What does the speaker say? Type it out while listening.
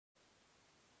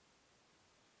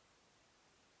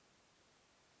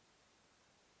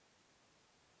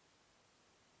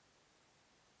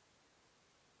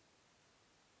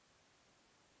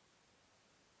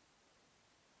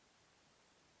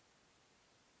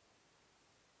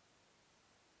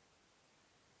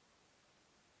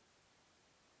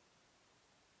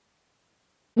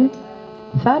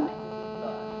Third?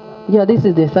 Yeah, this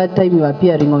is the third time you are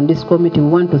appearing on this committee. We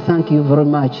want to thank you very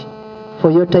much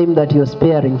for your time that you're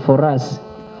sparing for us.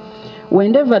 We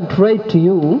endeavored to write to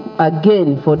you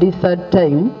again for the third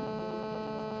time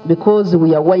because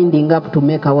we are winding up to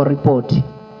make our report.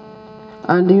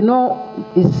 And you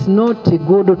know, it's not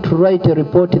good to write a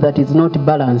report that is not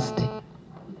balanced.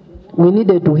 We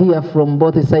needed to hear from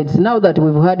both sides. Now that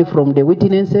we've heard from the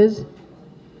witnesses,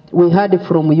 we heard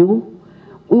from you,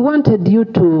 we wanted you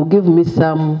to give me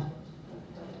some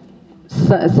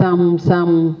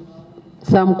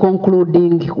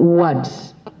concluding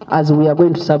words as we are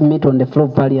going to submit on the floor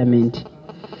of Parliament.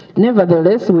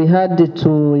 Nevertheless, we had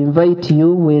to invite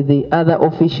you with the other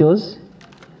officials,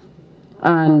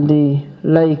 and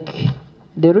like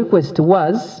the request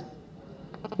was,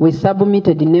 we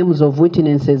submitted the names of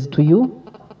witnesses to you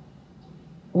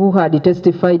who had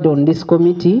testified on this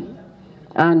committee,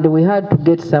 and we had to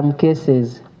get some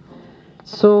cases.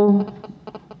 So,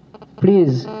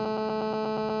 please,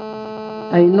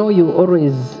 I know you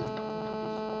always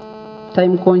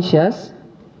time conscious.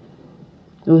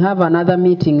 We have another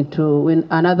meeting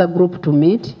another group to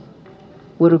meet.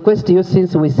 We request you,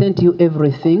 since we sent you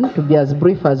everything, to be as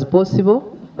brief as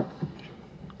possible,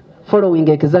 following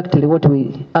exactly what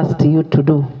we asked you to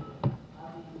do.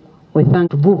 We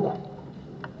thank book.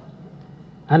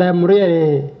 And I'm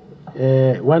really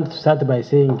want to start by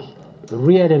saying,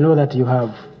 really know that you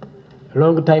have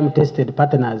long time tested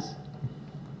partners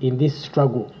in this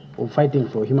struggle of fighting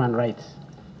for human rights.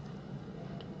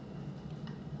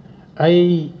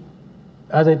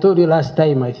 As I told you last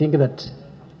time, I think that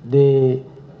the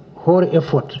whole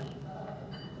effort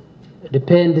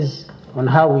depends on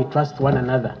how we trust one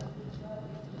another.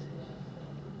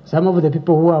 Some of the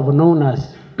people who have known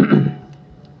us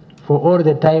for all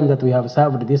the time that we have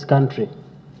served this country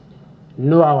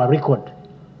know our record.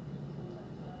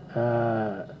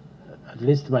 At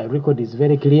least my record is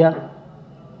very clear.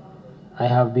 I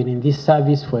have been in this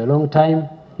service for a long time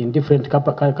in different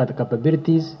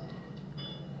capabilities.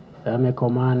 I'm a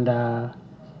commander,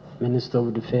 Minister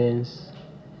of Defense,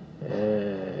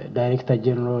 Director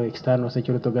General, External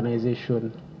Security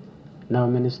Organization, now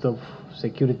Minister of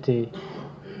Security,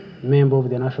 member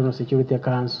of the National Security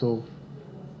Council.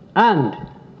 And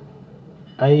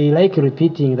I like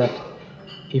repeating that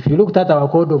if you looked at our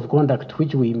code of conduct,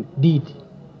 which we made,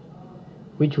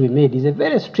 is a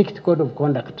very strict code of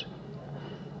conduct,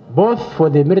 both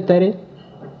for the military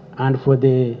and for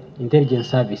the intelligence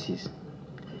services.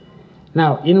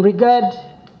 Now, in regard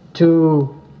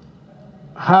to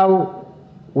how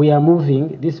we are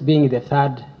moving, this being the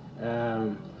third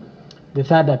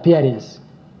appearance,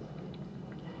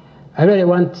 I really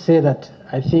want to say that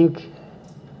I think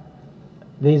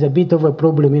there is a bit of a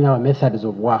problem in our methods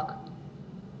of work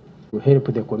to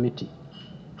help the committee.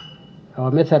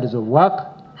 Our methods of work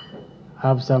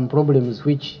have some problems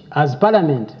which, as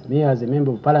Parliament, me as a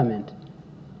member of Parliament,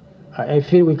 I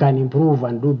feel we can improve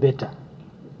and do better.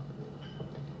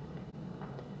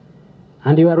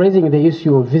 And you are raising the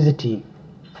issue of visiting.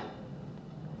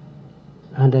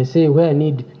 And I say where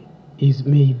need is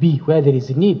maybe, where there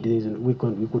is need, we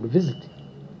could visit.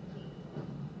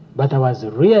 But I was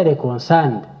really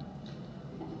concerned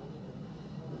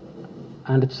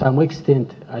and to some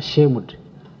extent ashamed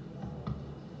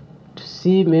to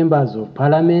see members of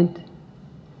Parliament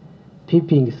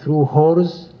peeping through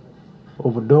holes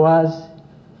of doors.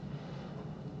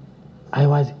 I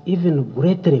was even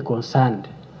greatly concerned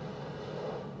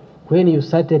when you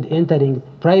started entering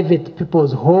private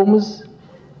people's homes,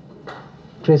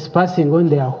 trespassing on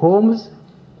their homes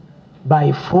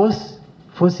by force,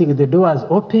 forcing the doors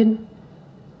open.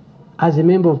 As a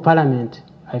member of Parliament,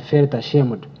 I felt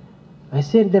ashamed. I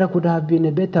said there could have been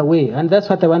a better way, and that's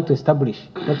what I want to establish,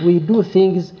 that we do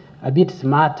things a bit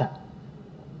smarter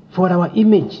for our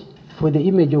image, for the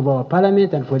image of our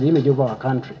Parliament and for the image of our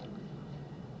country.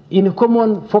 In a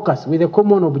common focus, with a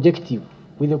common objective,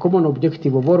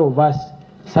 of all of us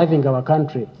serving our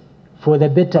country for the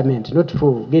betterment, not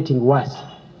for getting worse.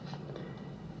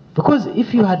 Because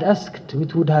if you had asked,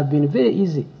 it would have been very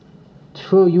easy to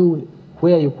show you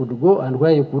where you could go and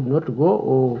where you could not go,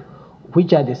 or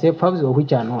which are the safe houses or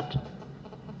which are not.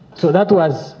 So that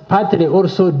was partly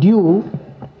also due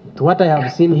to what I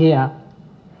have seen here,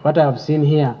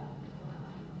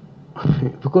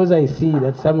 because I see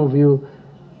that some of you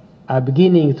are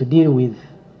beginning to deal with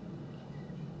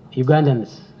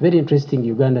Ugandans, very interesting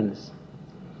Ugandans.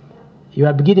 You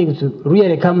are beginning to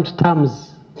really come to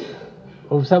terms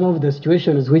of some of the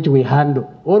situations which we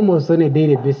handle almost on a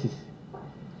daily basis.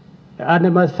 And I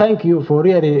must thank you for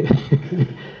really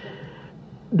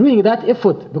doing that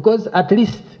effort, because at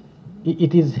least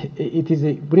it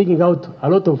is bringing out a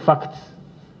lot of facts.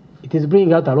 It is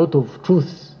bringing out a lot of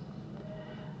truths.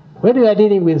 When we are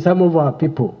dealing with some of our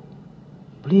people,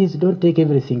 please don't take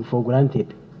everything for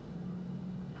granted.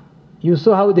 You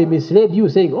saw how they misled you,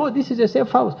 saying, oh, this is a safe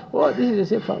house. Oh, this is a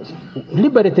safe house.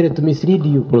 Deliberately to mislead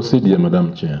you. Procedure,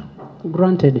 Madam Chair.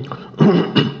 Granted.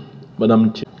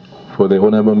 Madam Chair, for the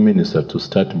Honorable Minister to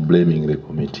start blaming the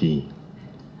committee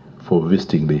for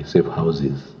visiting the safe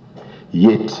houses,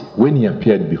 yet when he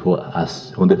appeared before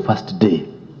us on the first day,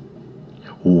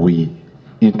 we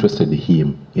interested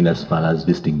him in as far as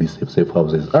visiting these safe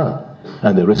houses are,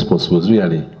 and the response was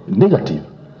really negative.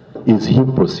 Is his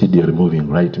procedure moving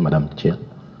right, Madam Chair?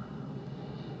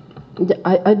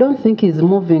 I don't think he's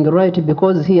moving right,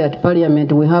 because here at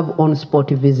Parliament we have on-spot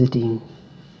visiting.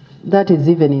 That is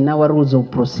even in our rules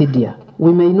of procedure.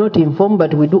 We may not inform,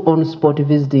 but we do on-spot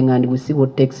visiting and we see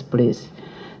what takes place.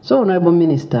 So, Honorable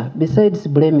Minister, besides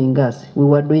blaming us, we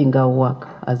were doing our work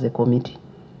as a committee.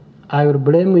 I will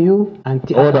blame you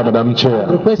until Order, Madam Chair.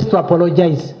 I request to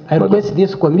apologize. I request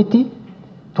this committee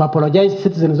to apologize to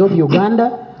citizens of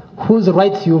Uganda whose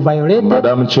rights you violated.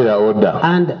 Madam Chair, order.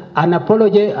 And an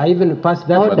apology, I even passed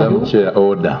that. Madam Chair,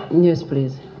 order. Yes,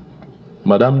 please.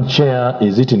 Madam Chair,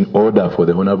 is it in order for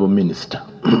the Honorable Minister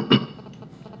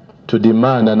to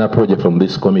demand an apology from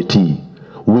this committee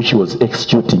which was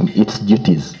executing its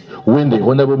duties when the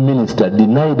Honorable Minister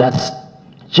denied us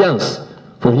chance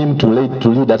for him to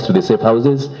lead us to the safe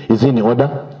houses? Is it in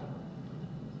order?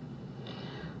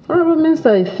 Honorable Minister,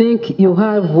 I think you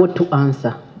have what to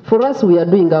answer. For us, we are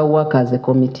doing our work as a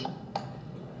committee,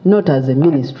 not as a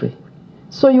ministry.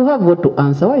 So you have what to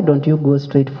answer. Why don't you go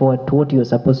straight forward to what you're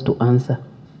supposed to answer?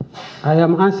 I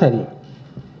am answering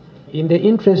in the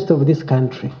interest of this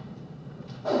country.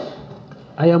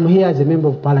 I am here as a member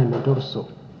of Parliament also,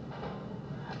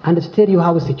 and to tell you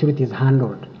how security is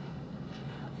handled.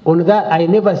 On that, I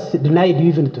never denied you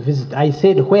even to visit. I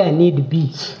said where need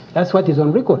be. That's what is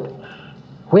on record.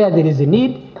 Where there is a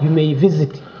need, you may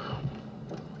visit.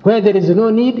 Where there is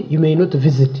no need, you may not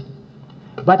visit.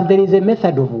 But there is a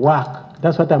method of work.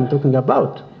 That's what I'm talking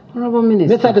about. Honorable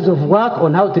Minister. Methods of work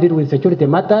on how to deal with security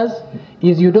matters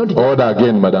is you don't... Order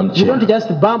again, Madam Chair. You don't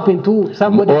just bump into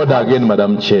somebody... Order again,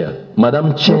 Madam Chair.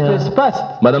 Madam Chair.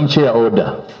 Madam Chair,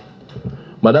 order.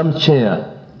 Madam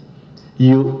Chair,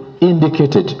 you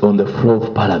indicated on the floor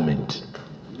of Parliament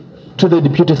to the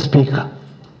Deputy Speaker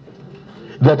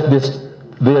that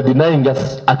they are denying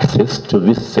us access to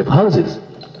these safe houses.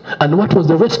 And what was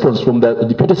the response from the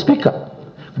Deputy Speaker?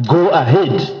 Go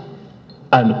ahead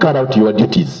and carry out your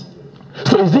duties.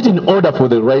 So is it in order for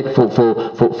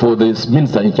for this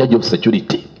minister in charge of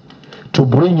security to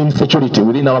bring in security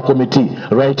within our committee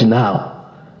right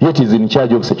now, yet is in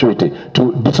charge of security,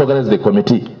 to disorganize the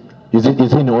committee? Is it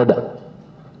in order?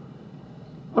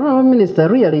 Honorable Minister,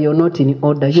 really you're not in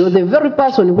order. You're the very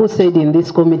person who said in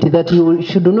this committee that you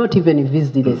should not even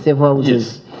visit the safe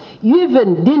houses. Yes. You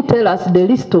even didn't tell us the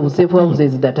list of safe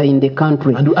houses that are in the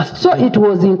country. So it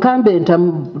was incumbent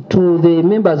to the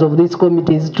members of these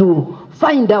committees to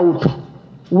find out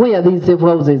where these safe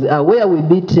houses are. Where we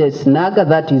beat Snaga,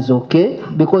 that is okay,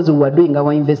 because we were doing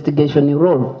our investigation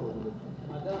role.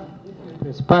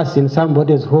 Trespass in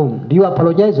somebody's home. Do you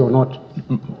apologize or not?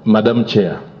 Madam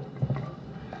Chair.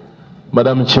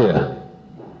 Madam Chair.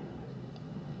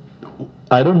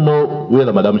 I don't know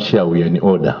whether Madam Chair we are in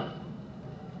order.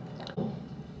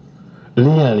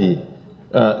 Really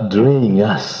draining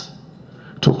us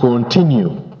to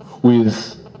continue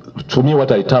with, to me,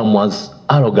 what I term was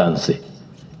arrogancy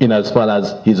in as far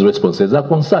as his responses are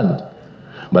concerned.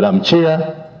 Madam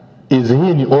Chair, is he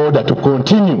in order to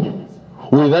continue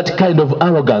with that kind of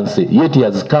arrogancy? Yet he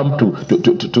has come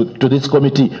to this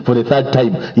committee for the third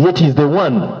time. Yet he's the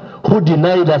one who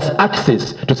denied us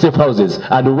access to safe houses,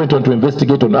 and we went on to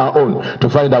investigate on our own to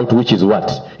find out which is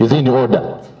what. Is he in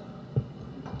order?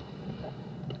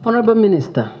 Honorable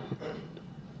Minister,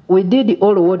 we did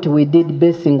all what we did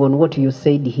basing on what you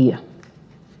said here.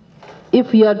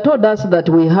 If you had told us that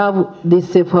we have this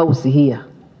safe house here,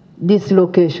 this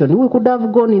location, we could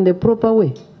have gone in the proper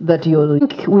way. That you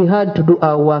think we had to do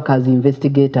our work as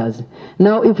investigators.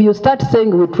 Now, if you start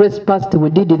saying we trespassed,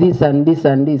 we did this and this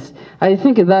and this, I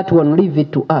think that one, leave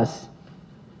it to us.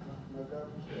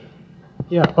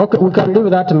 Yeah, okay, we can leave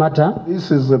that matter.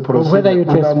 This is the procedure. Whether you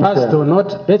trespassed or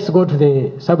not, let's go to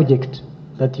the subject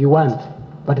that you want.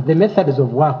 But the methods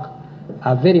of work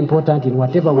are very important in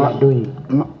whatever we are doing.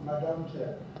 Madam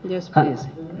Chair. Yes, please.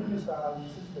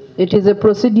 It is a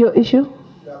procedure issue?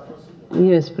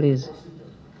 Yes, please.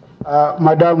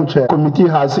 Madam Chair, the committee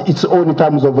has its own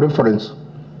terms of reference.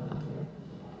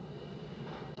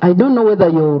 I don't know whether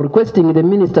you're requesting the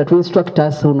minister to instruct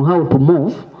us on how to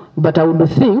move, but I would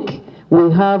think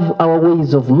we have our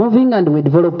ways of moving and we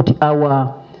developed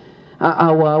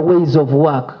our ways of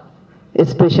work,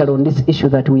 especially on this issue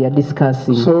that we are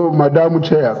discussing. So, Madam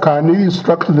Chair, can you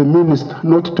instruct the minister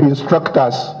not to instruct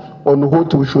us on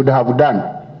what we should have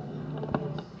done?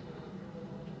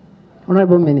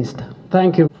 Honorable Minister.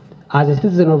 Thank you. As a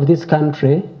citizen of this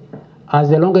country, as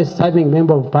the longest serving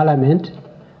member of parliament,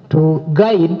 to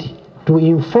guide, to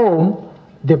inform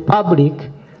the public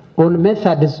on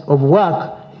methods of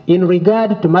work in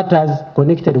regard to matters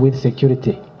connected with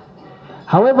security.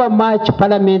 However much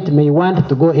parliament may want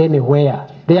to go anywhere,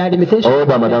 there are limitations.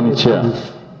 Order, Madam Chair.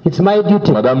 It's my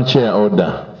duty. Madam Chair,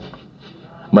 order.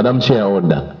 Madam Chair,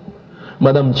 order.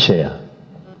 Madam Chair,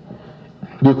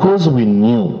 because we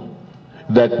knew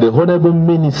that the Honorable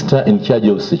Minister in charge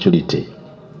of security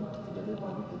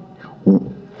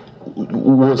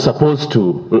was supposed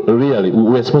to, we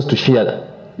were supposed to share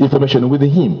information with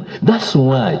him. That's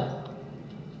why,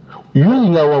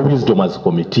 using our wisdom as a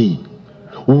committee,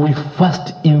 we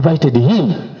first invited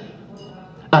him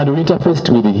and we interfaced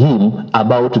with him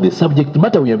about the subject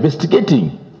matter we are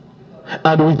investigating.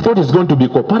 And we thought it's going to be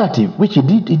cooperative, which he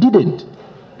didn't.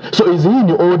 So is he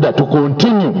in order to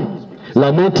continue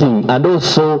lamenting and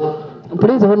also...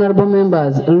 Please, honorable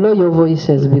members, lower your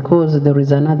voices because there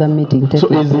is another meeting taking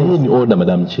place. So is he in order,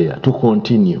 Madam Chair, to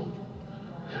continue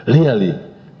really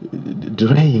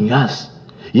delaying us?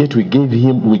 Yet we gave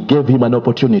him an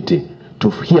opportunity to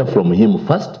hear from him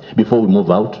first before we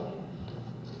move out.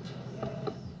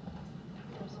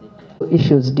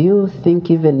 Issues, do you think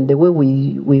even the way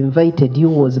we invited you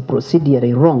was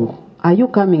procedurally wrong? Are you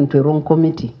coming to a wrong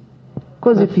committee?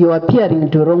 Because if you are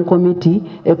appearing to a wrong committee,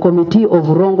 a committee of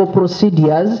wrong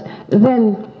procedures,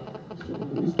 then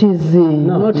it is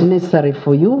not necessary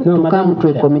for you to come to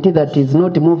a committee that is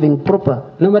not moving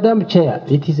proper. No, Madam Chair,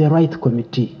 it is a right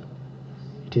committee.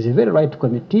 It is a very right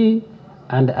committee,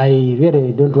 and I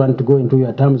really don't want to go into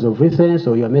your terms of reference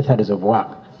or your methods of work.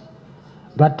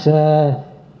 But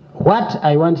what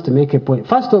I want to make a point,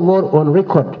 first of all, on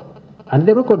record, and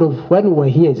the record of when we were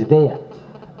here is there.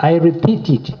 I repeat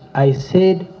it. I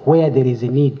said where there is a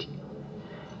need.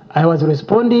 I was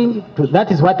responding to, that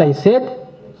is what I said.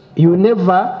 You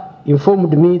never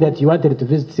informed me that you wanted to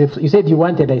visit. You said you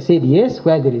wanted, I said yes,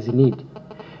 where there is a need.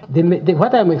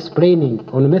 What I'm explaining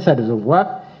on the methods of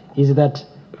work is that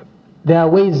there are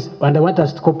ways, and I want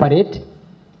us to cooperate,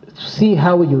 to see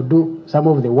how you do some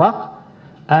of the work,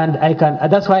 and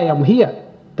that's why I'm here.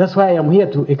 That's why I'm here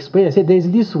to explain. I said there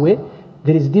is this way,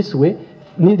 there is this way,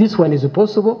 this one is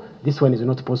possible, this one is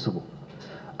not possible.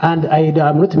 And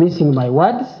I'm not missing my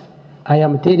words. I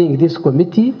am telling this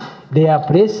committee there are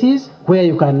places where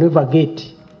you can never get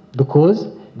because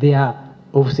they are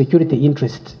of security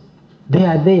interest. They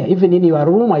are there. Even in your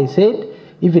room, I said,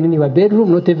 even in your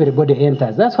bedroom, not everybody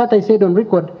enters. That's what I said on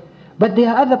record. But there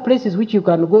are other places which you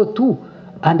can go to,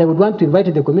 and I would want to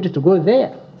invite the committee to go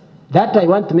there. That I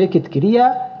want to make it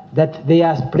clear that there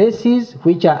are places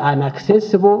which are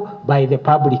inaccessible by the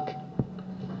public.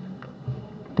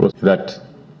 That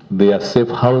there are safe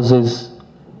houses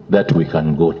that we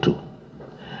can go to.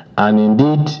 And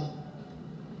indeed,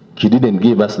 he didn't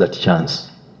give us that chance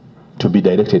to be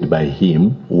directed by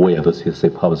him where those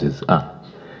safe houses are.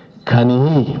 Can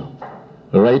he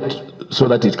write so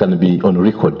that it can be on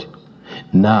record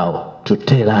now to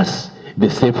tell us the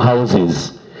safe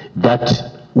houses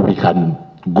that we can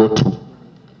go to,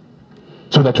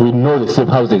 so that we know the safe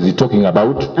houses he's talking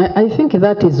about? I think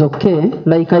that is okay.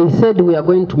 Like I said, we are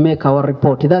going to make our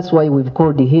report. That's why we've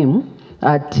called him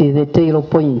at the tail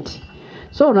point.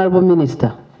 So, Honorable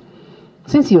Minister,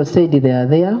 since you said they are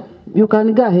there, you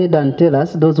can go ahead and tell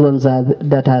us those ones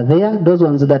that are there, those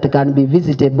ones that can be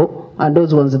visitable, and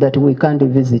those ones that we can't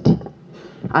visit.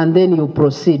 And then you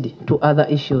proceed to other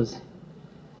issues.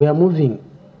 We are moving.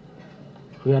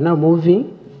 We are now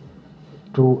moving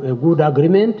to a good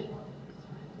agreement.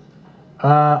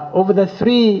 Over the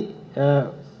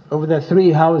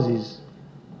three houses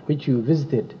which you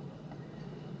visited,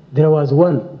 there was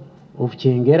one of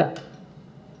Chengera,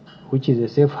 which is a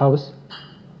safe house,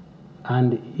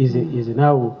 and is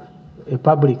now a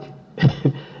public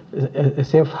a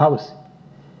safe house.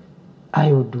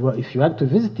 I would, if you want to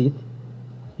visit it,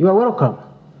 you are welcome.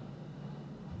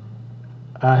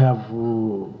 I have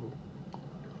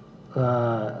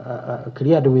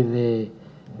cleared with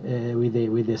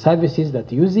the services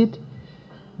that use it,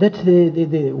 that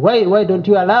why don't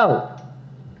you allow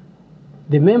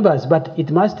the members? But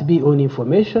it must be on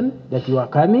information that you are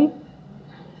coming,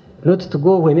 not to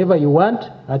go whenever you want,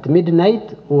 at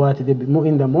midnight or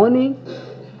in the morning.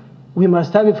 we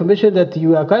must have information that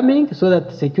you are coming so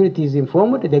that security is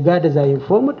informed, the guards are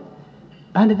informed,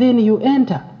 and then you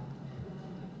enter.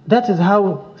 That is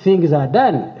how things are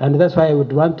done, and that's why I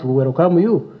would want to welcome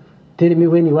you. Tell me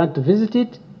when you want to visit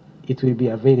it, it will be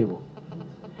available.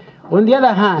 On the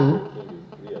other hand,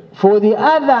 for the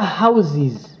other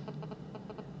houses,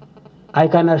 I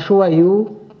can assure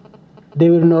you they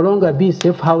will no longer be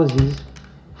safe houses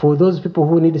for those people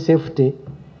who need safety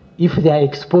if they are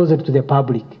exposed to the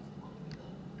public.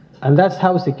 And that's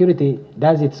how security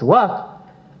does its work,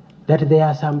 that there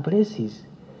are some places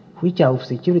which are of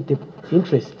security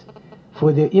interest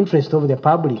for the interest of the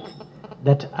public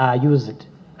that are used.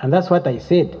 And that's what I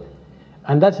said.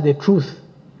 And that's the truth.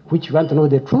 Which you want to know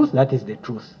the truth, that is the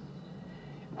truth.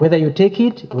 Whether you take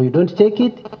it or you don't take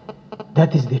it,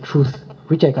 that is the truth,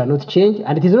 which I cannot change.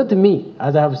 And it is not me.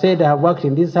 As I have said, I have worked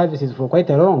in these services for quite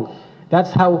a long.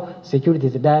 That's how security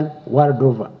is done world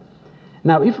over.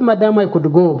 Now, if, Madam, I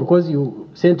could go, because you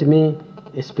sent me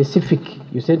a specific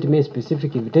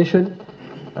invitation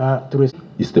to...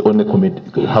 It's the only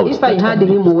committee house. If I heard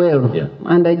him well, yeah,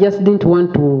 and I just didn't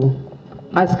want to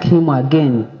ask him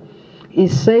again, he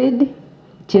said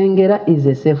Chengera is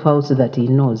a safe house that he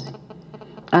knows.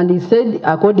 And he said,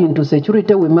 according to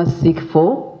security, we must seek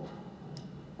for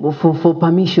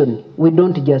permission. We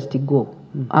don't just go,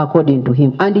 according to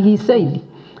him. And he said,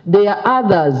 there are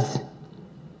others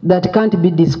that can't be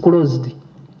disclosed.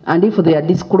 And if they are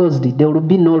disclosed, they will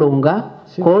be no longer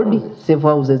called safe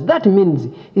houses. That means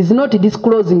he's not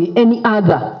disclosing any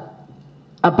other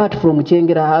apart from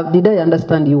Chengera. Did I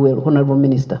understand you well, Honorable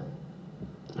Minister?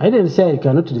 I didn't say I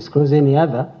cannot disclose any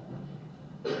other.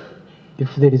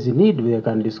 If there is a need, we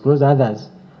can disclose others.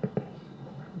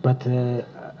 But I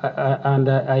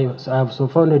have so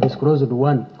far disclosed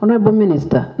one. Honorable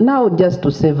Minister, now just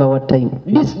to save our time,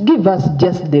 yes, give us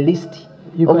just the list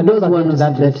of those ones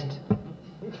that list.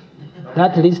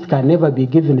 That list can never be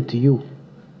given to you.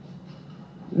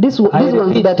 These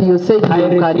ones that you said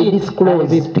you can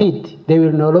disclose. I repeat, they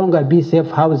will no longer be safe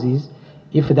houses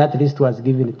if that list was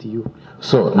given to you.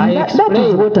 So that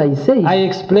is what I say. I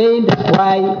explained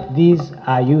why these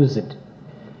are used.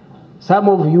 Some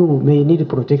of you may need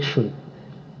protection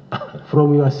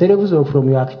from yourselves or from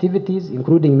your activities,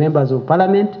 including members of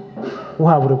parliament who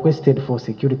have requested for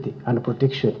security and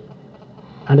protection.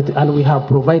 And we have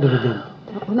provided them.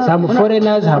 Some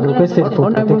foreigners have requested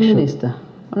for protection.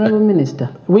 Honorable Minister.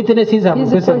 Witnesses have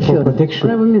requested for protection.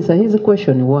 Honorable Minister, his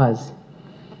question was,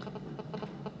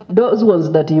 those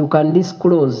ones that you can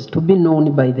disclose to be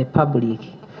known by the public,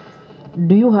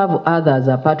 do you have others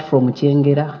apart from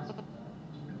Chengera?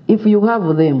 If you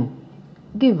have them,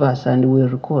 give us and we'll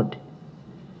record.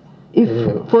 If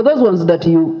for those ones that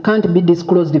you can't be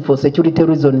disclosed for security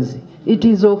reasons, it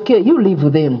is okay, you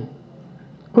leave them.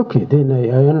 Okay, then I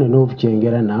only know of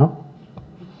Chengera now.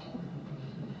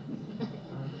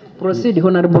 Proceed,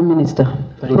 Honorable Minister.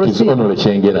 Proceed.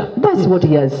 That's what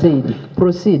he has said.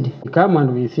 Proceed. Come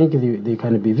and we think they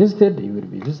can be visited, you will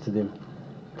be visited them.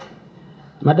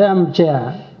 Madam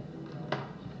Chair,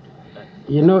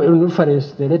 you know, in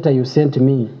reference to the letter you sent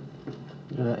me,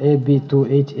 AB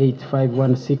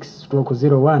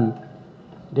 288516/01,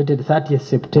 dated 30th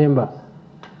September,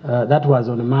 that was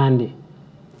on Monday.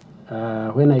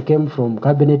 When I came from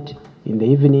Cabinet in the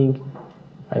evening,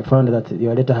 I found that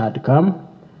your letter had come.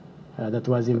 That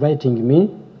was inviting me,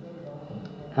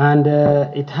 and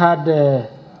it had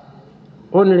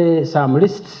only some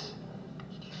lists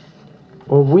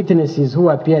of witnesses who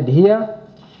appeared here,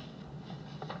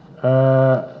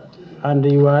 and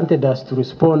you wanted us to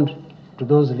respond to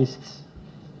those lists.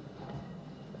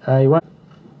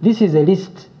 This is a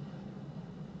list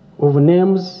of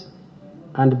names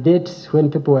and dates when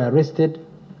people were arrested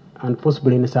and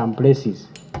possibly in some places.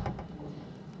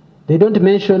 They don't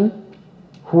mention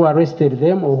who arrested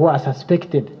them or who are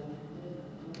suspected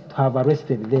to have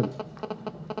arrested them.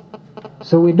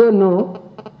 So we don't know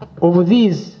of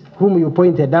these whom you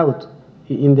pointed out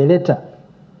in the letter,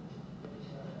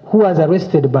 who was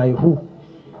arrested by who.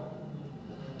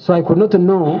 So I could not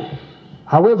know.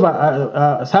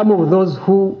 However, some of those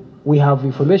who we have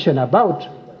information about,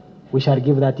 we shall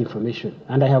give that information,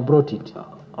 and I have brought it.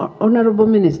 Honorable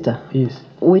Minister, yes,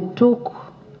 we took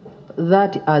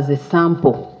that as a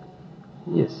sample.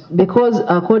 Yes. Because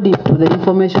according to the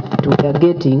information that we are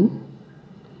getting,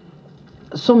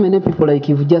 so many people, like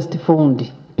you've just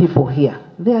found people here,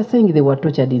 they are saying they were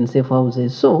tortured in safe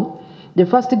houses. So the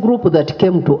first group that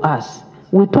came to us,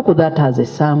 we took that as a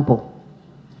sample.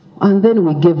 And then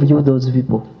we gave you those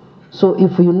people. So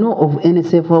if you know of any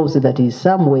safe house that is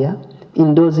somewhere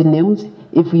in those names,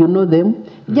 if you know them,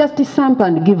 just sample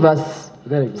and give us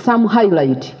some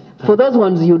highlight For those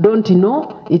ones you don't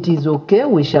know, it is okay.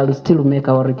 We shall still make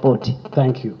our report.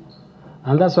 Thank you.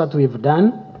 And that's what we've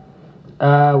done.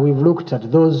 We've looked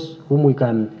at those whom we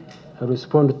can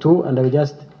respond to, and we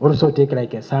just also take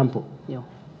like a sample. Yeah.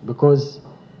 Because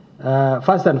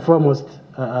first and foremost,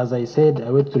 as I said,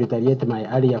 I want to reiterate my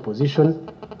earlier position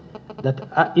that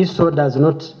ISO does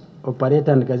not operate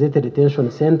and gazetted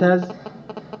detention centers.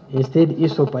 Instead,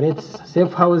 ISO operates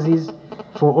safe houses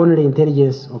for only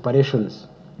intelligence operations.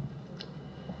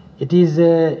 It is,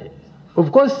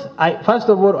 of course, first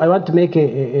of all, I want to make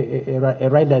a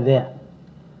rider there.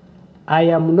 I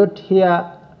am not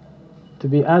here to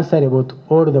be answerable to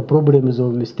all the problems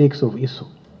or mistakes of ISO.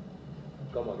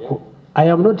 Come again. I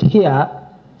am not here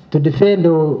to defend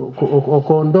or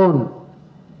condone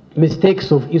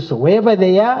mistakes of ISO. Wherever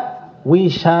they are, we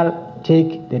shall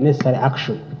take the necessary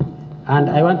action. And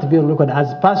I want to be on record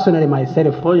as personally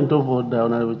myself. Point of order,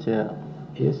 Honorable Chair.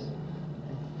 Yes.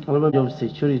 Honorable of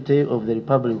Security of the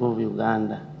Republic of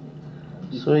Uganda.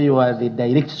 So you are the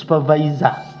direct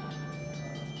supervisor.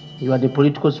 You are the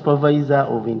political supervisor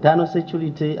of internal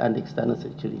security and external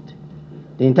security.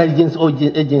 The intelligence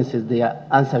agencies, they are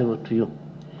answerable to you.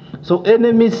 So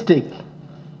any mistake,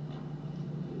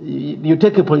 you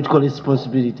take a political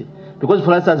responsibility. Because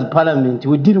for us as Parliament,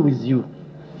 we deal with you.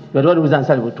 You are the one who is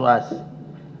answerable to us.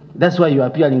 That's why you are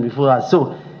appearing before us.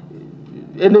 So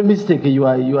any mistake, you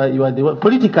are the one,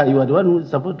 politically, you are the one who is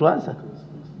supposed to answer.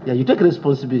 Yeah, you take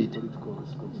responsibility.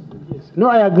 Yes. No,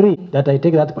 I agree that I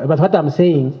take that, but what I'm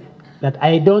saying, that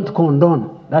I don't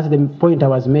condone, that's the point I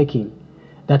was making,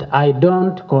 that I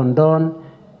don't condone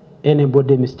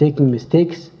anybody making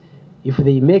mistakes. If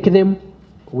they make them,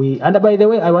 and by the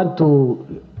way, I want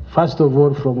to, first of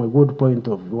all, from a good point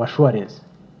of assurance,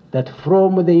 that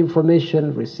from the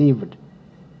information received,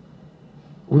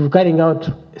 we're carrying out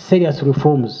serious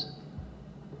reforms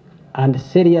and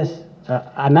serious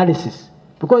analysis,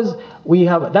 because we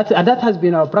have that, and that has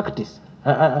been our practice.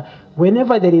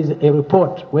 Whenever there is a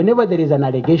report, whenever there is an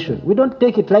allegation, we don't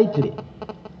take it lightly.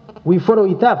 We follow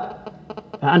it up,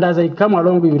 and as I come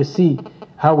along, we will see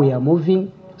how we are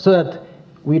moving, so that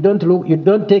we don't look. You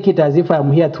don't take it as if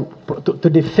I'm here to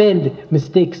defend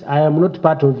mistakes. I am not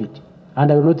part of it,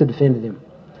 and I will not defend them.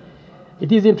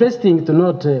 It is interesting to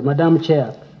note, Madam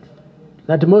Chair,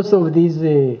 that most of these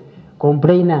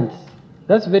complainants,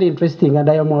 that's very interesting, and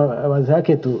I was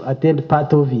happy to attend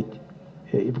part of it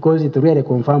because it really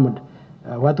confirmed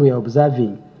what we are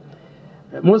observing.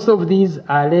 Most of these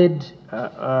are led,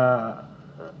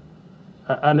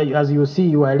 and as you see,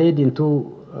 you are led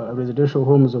into residential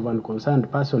homes of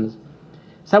unconcerned persons.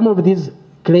 Some of these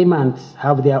claimants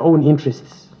have their own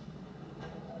interests,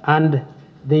 and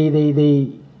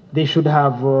they should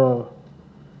have,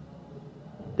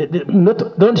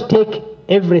 don't take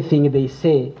everything they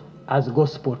say as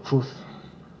gospel truth.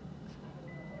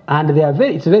 And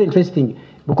it's very interesting,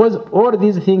 because all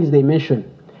these things they mention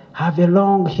have a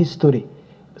long history,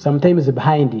 sometimes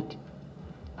behind it.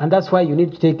 And that's why you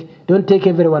need to don't take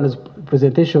everyone's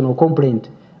presentation or complaint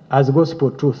as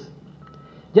gospel truth.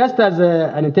 Just as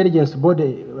an intelligence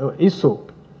body, ISO,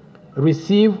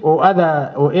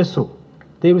 or ESO,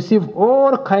 they receive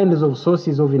all kinds of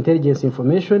sources of intelligence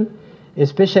information,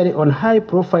 especially on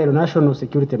high-profile national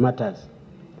security matters.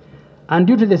 And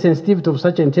due to the sensitivity of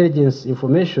such intelligence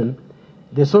information,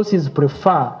 the sources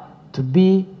prefer to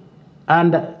be,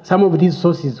 and some of these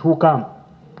sources who come,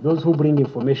 those who bring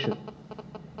information,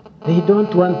 they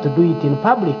don't want to do it in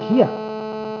public here.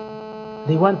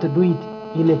 They want to do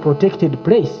it in a protected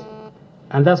place.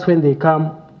 And that's when they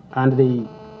come and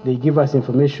they give us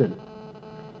information.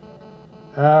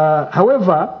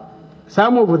 However,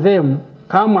 some of them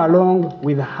come along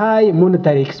with high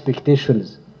monetary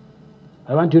expectations.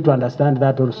 I want you to understand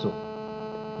that also.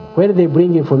 When they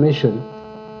bring information,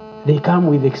 they come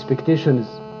with expectations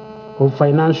of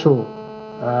financial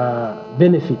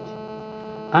benefit.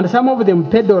 And some of them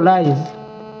peddle lies,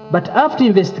 but after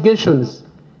investigations,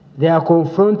 they are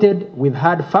confronted with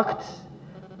hard facts,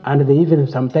 and they even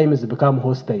sometimes become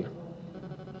hostile.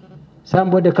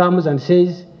 Somebody comes and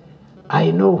says,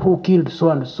 I know who killed so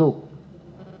and so,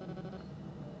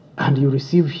 and you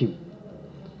receive him.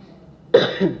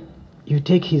 You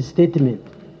take his statement.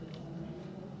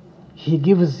 He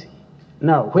gives.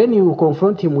 Now, when you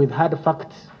confront him with hard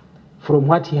facts from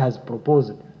what he has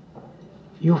proposed,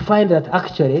 you find that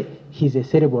actually he's a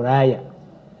cerebral liar.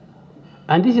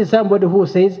 And this is somebody who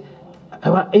says,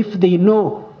 if they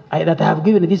know that I have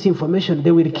given this information,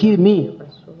 they will kill me.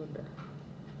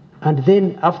 And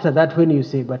then after that, when you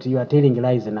say, but you are telling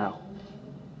lies now,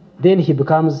 then he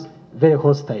becomes very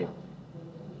hostile.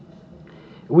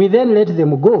 We then let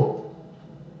them go.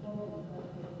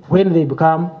 when they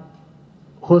become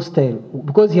hostile,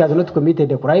 because he has not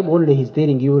committed a crime, only he's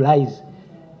telling you lies,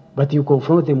 but you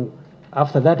confront him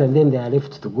after that and then they are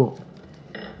left to go.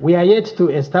 We are yet to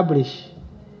establish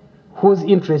whose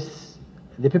interests,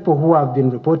 the people who have been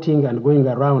reporting and going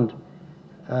around,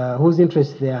 whose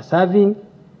interests they are serving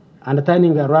and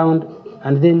turning around,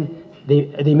 and then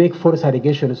they make false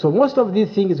allegations. So most of these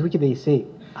things which they say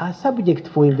are subject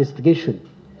for investigation.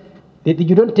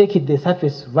 You don't take it the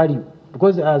surface value,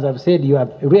 because as I've said, you are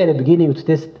really beginning to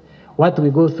test what we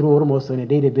go through almost on a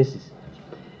daily basis.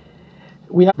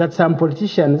 We have that some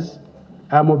politicians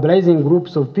are mobilizing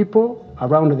groups of people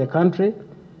around the country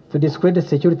to discredit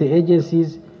security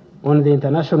agencies on the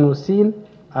international scene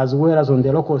as well as on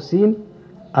the local scene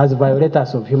as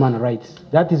violators of human rights.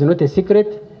 That is not a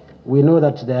secret. We know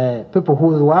that the people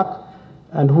who work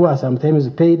and who are sometimes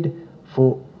paid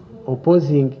for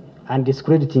opposing and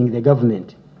discrediting the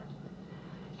government.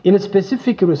 In a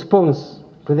specific response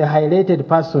to the highlighted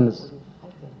persons,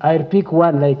 I'll pick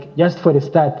one, like just for the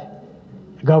start,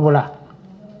 Gabula,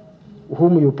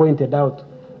 whom you pointed out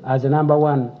as the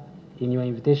 #1 in your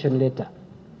invitation letter.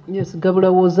 Yes,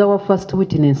 Gabula was our first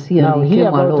witness here. Now, and he hear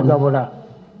came about alone.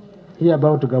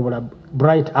 Gabula,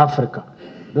 Bright Africa.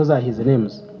 Those are his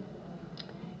names.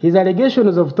 His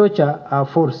allegations of torture are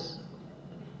false.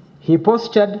 He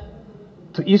postured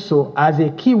to ISO as a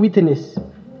key witness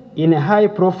in a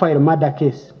high-profile murder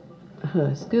case.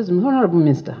 Excuse me, Honorable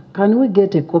Minister, can we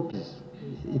get a copy?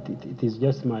 It is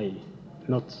just my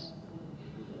notes.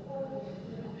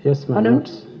 Yes, my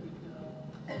notes.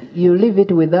 You leave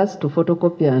it with us to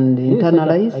photocopy and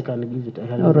internalize? Yes, I can give it.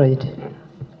 All right.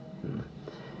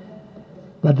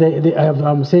 But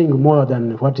I'm saying more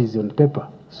than what is on paper.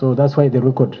 So that's why the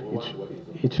record,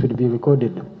 it should be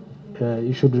recorded.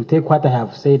 You should take what I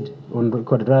have said on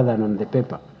record rather than on the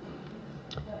paper.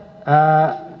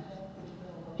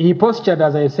 He postured,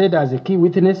 as I said, as a key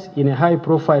witness in a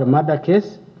high-profile murder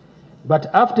case, but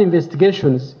after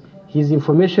investigations, his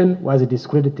information was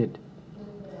discredited.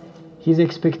 He is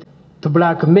expected to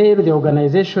blackmail the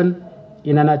organization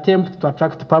in an attempt to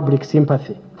attract public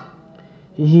sympathy.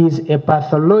 He is a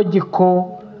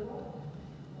pathological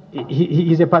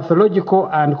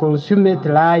and consummate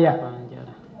liar,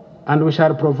 and we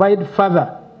shall provide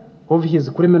further of his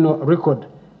criminal record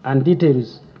and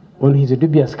details on his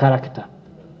dubious character.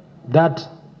 That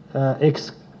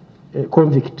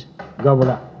ex-convict,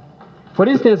 Gabula. For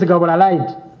instance, Gabula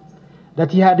lied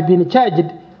that he had been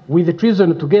charged with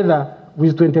treason together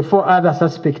with 24 other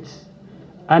suspects,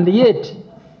 and yet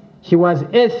he was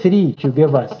A3 you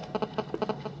gave us.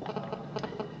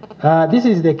 This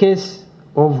is the case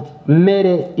of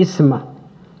Mere Isma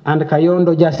and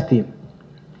Kayondo Justin,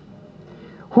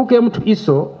 who came to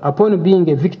ISO upon being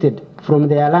evicted from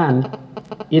their land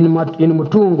in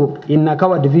Mutungu in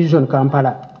Nakawa Division,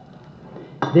 Kampala.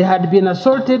 They had been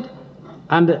assaulted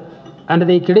and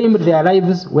they claimed their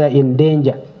lives were in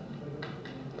danger.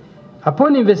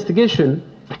 Upon investigation,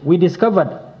 we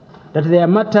discovered that their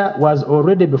matter was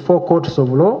already before courts of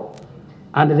law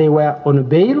and they were on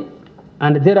bail,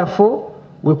 and therefore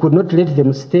we could not let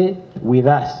them stay with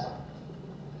us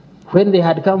when they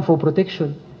had come for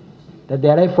protection, that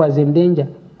their life was in danger.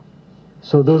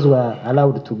 So those were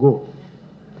allowed to go.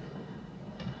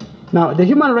 Now, the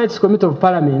Human Rights Committee of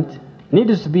Parliament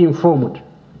needs to be informed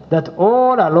that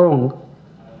all along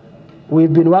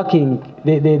we've been working,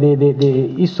 the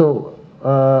ISO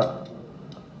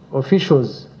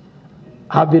officials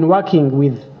have been working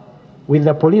with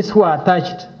the police who are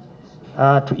attached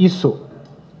to ISO,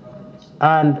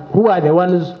 and who are the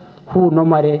ones who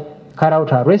normally carry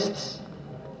out arrests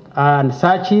and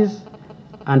searches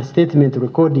and statement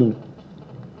recording.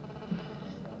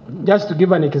 Just to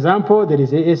give an example, there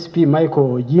is ASP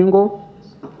Michael Ojingo,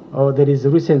 or there is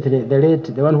recently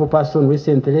the one who passed on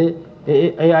recently,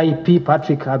 AIP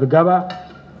Patrick Abigaba,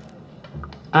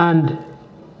 and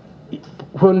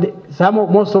when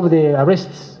most of the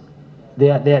arrests,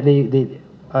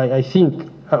 I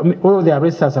think all of the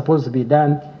arrests are supposed to be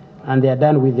done, and they are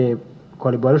done with the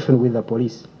collaboration with the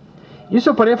police. Each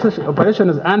operation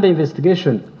is under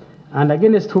investigation, and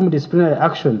against whom disciplinary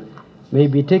action may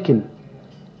be taken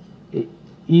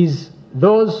is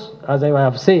those, as I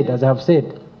have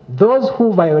said, those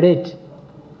who violate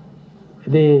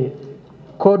the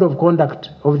code of conduct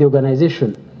of the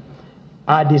organization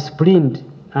are disciplined,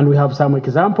 and we have some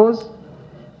examples.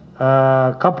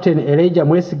 Captain Elijah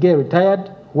Mwesige,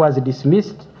 retired, who was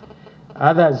dismissed.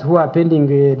 Others who are pending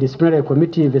disciplinary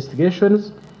committee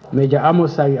investigations: Major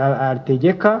Amos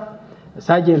Artejeka,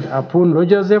 Sergeant Apun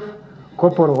Joseph,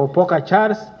 Corporal Opoka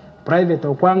Charles, Private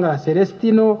Okwanga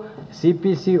Celestino,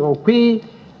 CPC Okwi,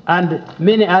 and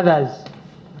many others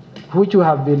which you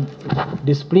have been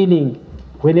disciplining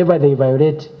whenever they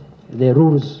violate the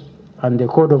rules and the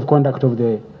code of conduct of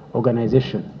the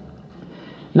organization.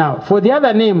 Now, for the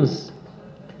other names,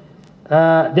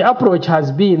 the approach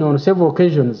has been on several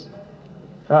occasions,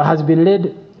 has been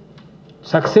led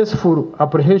successful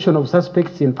apprehension of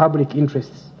suspects in public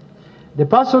interests. The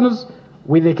persons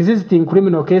with existing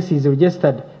criminal cases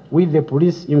registered with the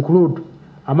police include,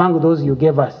 among those you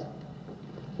gave us,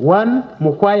 1,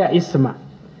 Mukwaya Isma.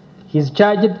 He's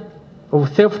charged of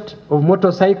theft of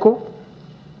motorcycle,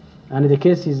 and the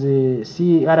case is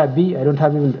CRB. I don't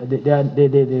have even,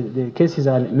 the cases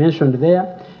are mentioned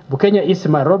there. Bukenya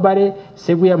Isma robbery,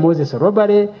 Seguya Moses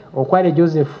robbery, Okware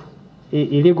Joseph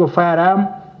illegal firearm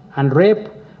and rape,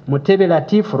 Mutebe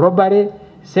Latif robbery,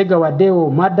 Sega Wadeo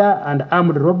murder and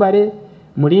armed robbery,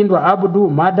 Mulindwa Abdu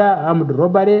murder, armed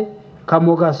robbery,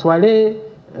 Kamoga Swale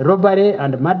robbery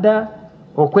and murder,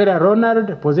 Okwera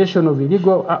Ronald possession of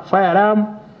illegal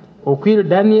firearm, Okwil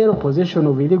Daniel possession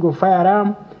of illegal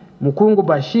firearm, Mukungu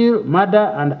Bashir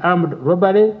murder and armed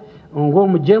robbery,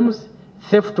 Ongomu James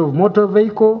theft of motor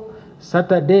vehicle,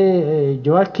 Saturday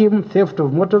Joachim theft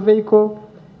of motor vehicle,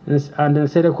 and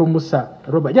Nsereko Musa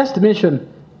robbery. Just to mention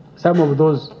some of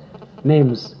those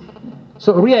names.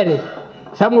 So really,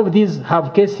 some of these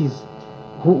have cases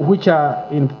which are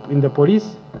in the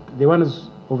police, the ones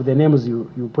of the names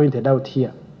you pointed out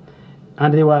here.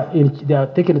 And they are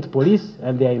taken to police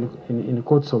and they are in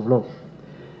courts of law.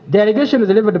 The allegations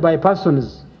leveled by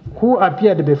persons who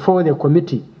appeared before the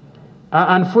committee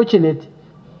are unfortunate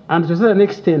and to a certain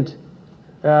extent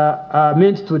are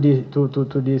meant to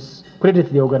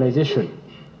discredit the organization.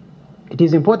 It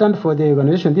is important for the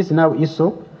organization, this now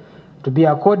ISO, to be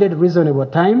accorded reasonable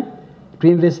time to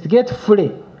investigate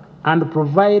fully and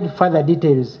provide further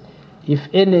details if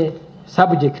any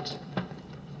subject,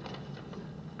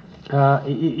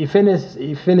 if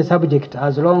any subject,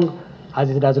 as long as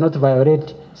it does not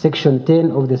violate Section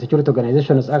 10 of the Security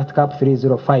Organizations Act Cap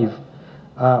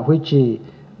 305, which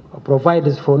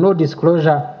provides for no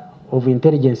disclosure of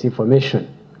intelligence information.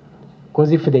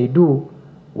 Because if they do,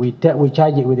 we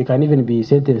charge it, they can even be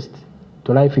sentenced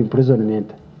to life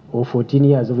imprisonment or 14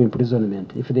 years of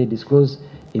imprisonment if they disclose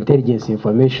intelligence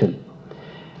information.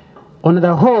 On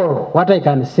the whole, what I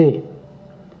can say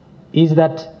is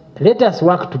that let us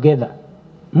work together.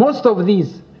 Most of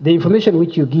these, the information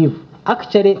which you give,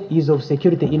 actually is of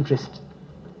security interest.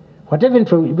 Whatever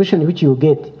information which you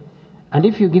get, and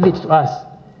if you give it to us,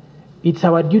 it's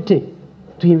our duty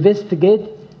to investigate,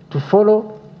 to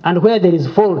follow, and where there is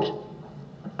fault,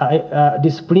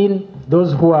 discipline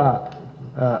those who are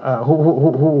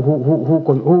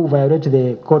who violate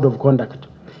the code of conduct.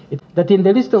 That in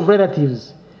the list of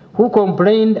relatives who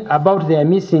complained about their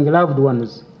missing loved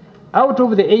ones, out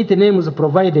of the 8 names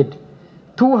provided,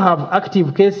 2 have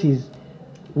active cases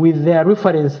with their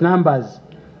reference numbers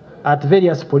at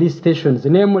various police stations,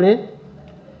 namely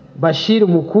Bashir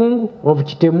Mukungu of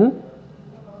Kitemu,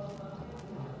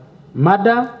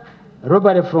 murder,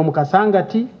 robbery from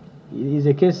Kasangati, is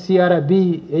a case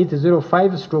CRB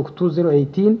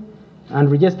 805/2018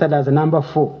 and registered as number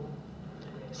 4.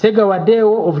 Sega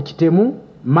Wadeo of Kitemu,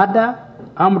 murder,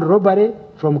 armed robbery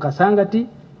from Kasangati,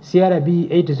 CRB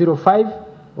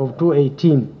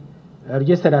 805/2018,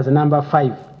 registered as number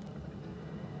 5.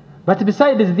 But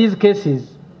besides these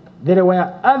cases, there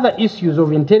were other issues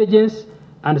of intelligence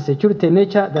and security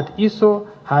nature that ISO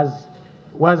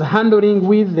was handling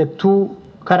with the 2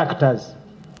 characters.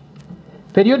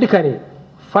 Periodically,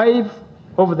 5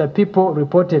 of the people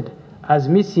reported as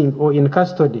missing or in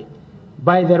custody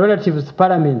by the relatives to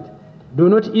Parliament do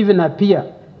not even appear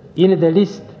in the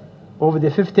list of the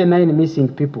 59 missing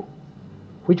people,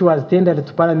 which was tendered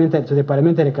to the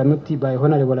Parliamentary Committee by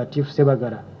Honorable Latif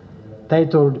Sebagara,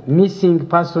 titled Missing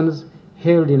Persons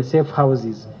Held in Safe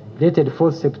Houses, dated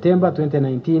 4th September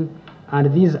 2019,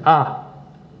 and these are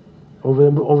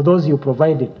of those you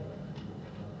provided.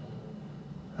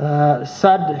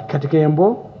 Sad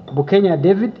Katikembo, Bukenya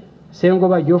David,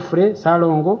 Sengoba Geoffrey,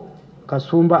 Salongo,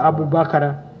 Kasumba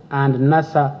Abubakar, and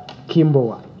Nasa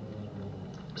Kimbowa.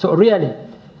 So really,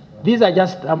 these are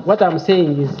just, what I'm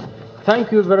saying is,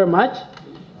 thank you very much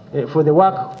for the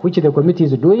work which the committee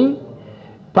is doing.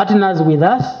 Partners with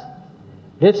us,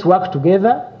 let's work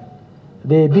together.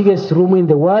 The biggest room in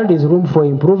the world is room for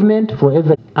improvement for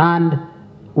everyone. And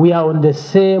we are on the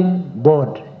same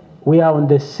board. We are on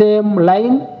the same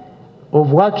line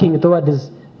of working towards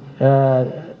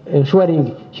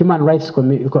ensuring human rights for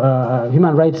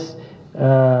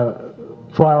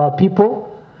our people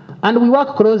And we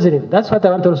work closely. That's what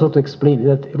I want also to explain,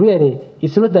 that really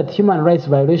it's not that human rights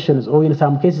violations, or in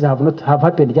some cases have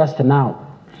happened just now.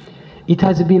 It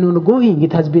has been ongoing.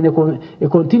 It has been a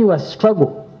continuous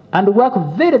struggle. And we work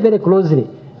very, very closely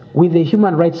with the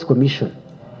Human Rights Commission.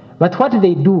 But what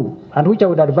they do, and which I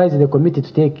would advise the committee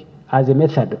to take as a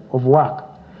method of work,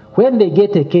 when they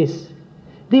get a case,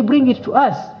 they bring it to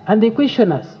us and they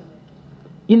question us.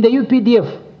 In the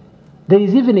UPDF, there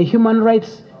is even a human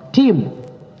rights team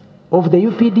of the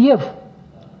UPDF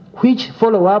which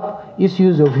follow up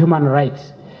issues of human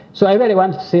rights. So I really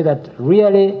want to say that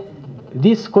really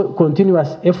this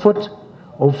continuous effort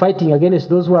of fighting against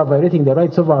those who are violating the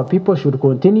rights of our people should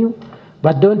continue,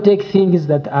 but don't take things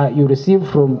that you receive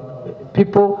from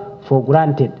people for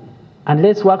granted. And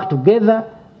let's work together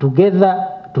to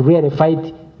really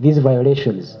fight these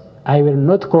violations. I will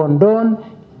not condone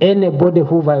anybody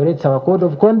who violates our code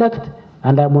of conduct,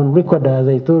 and I'm on record, as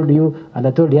I told you, and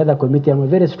I told the other committee, I'm a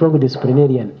very strong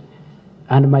disciplinarian,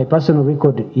 and my personal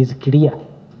record is clear.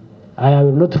 I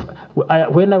will not,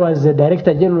 when I was the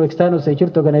Director General of External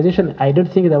Security Organization, I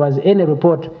don't think there was any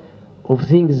report of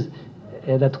things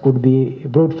that could be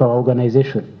brought for our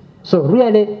organization. So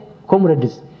really,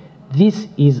 comrades, this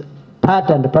is part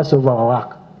and parcel of our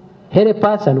work. Help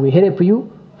us and we help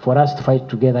you for us to fight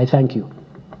together. I thank you.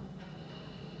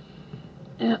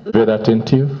 Very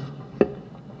attentive,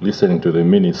 listening to the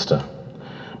minister.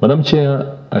 Madam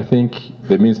Chair, I think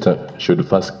the minister should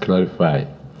first clarify,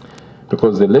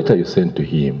 because the letter you sent to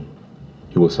him,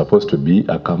 he was supposed to be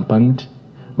accompanied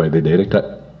by the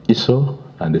Director ISO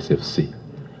and SFC.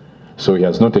 So he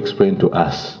has not explained to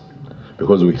us,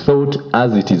 because we thought,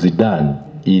 as it is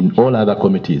done in all other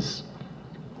committees,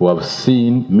 who have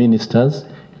seen ministers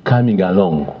coming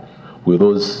along with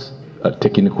those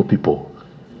technical people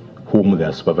whom they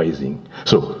are supervising.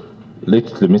 So let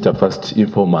the minister first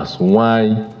inform us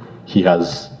why he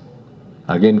has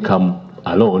again come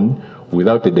alone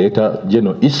without the Director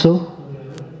General ISO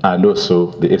and also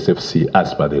the SFC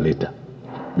as per the letter,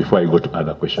 before I go to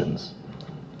other questions.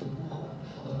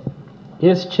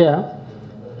 Yes, Chair.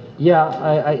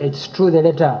 Yeah, it's true the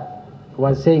letter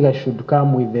was saying I should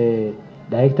come with the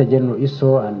Director General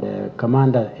ISO and the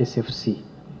Commander SFC.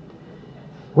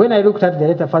 When I looked at the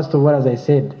letter, first of all, as I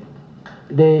said,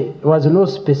 there was no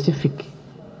specific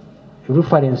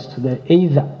reference to the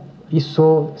either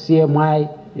ISO,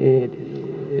 CMI,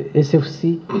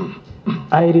 SFC.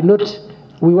 I did not,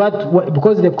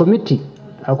 because the committee,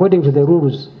 according to the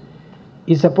rules,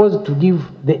 is supposed to give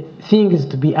the things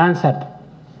to be answered.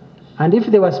 And if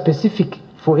they were specific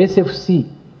for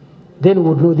SFC, then we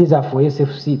would know these are for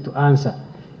SFC to answer.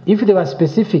 If they were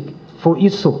specific for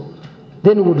ISO,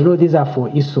 then we would know these are for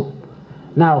ISO.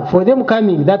 Now, for them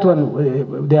coming, that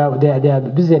one, they are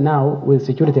busy now with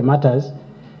security matters,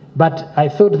 but I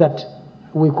thought that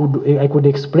I could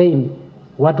explain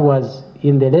what was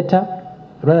in the letter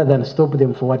rather than stop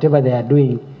them for whatever they are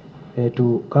doing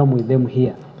to come with them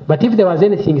here. But if there was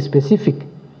anything specific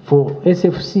for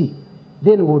SFC,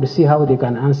 then we would see how they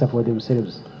can answer for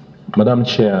themselves. Madam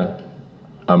Chair,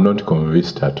 I'm not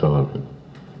convinced at all.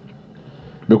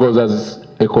 Because as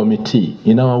a committee,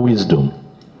 in our wisdom,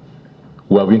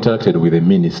 we have interacted with the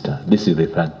minister. This is the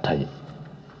third time.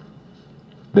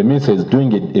 The minister is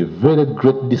doing a very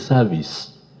great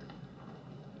disservice,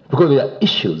 because there are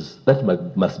issues that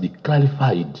must be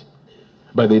clarified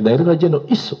by the Director General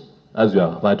ISO, as we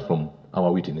have heard from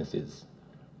our witnesses,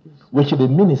 which the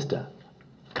minister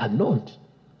cannot.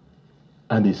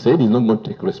 And he said he's not going to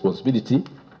take responsibility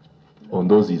on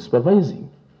those he's supervising.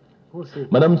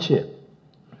 Madam Chair,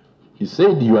 he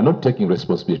said you are not taking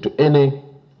responsibility to any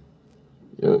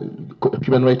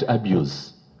human rights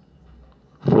abuse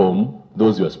from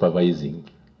those you are supervising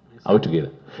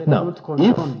altogether. Now,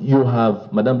 if you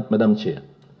have, Madam Chair,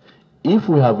 if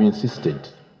we have insisted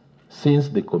since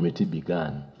the committee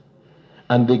began,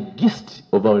 and the gist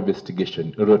of our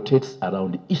investigation rotates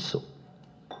around ISO,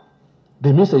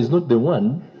 the minister is not the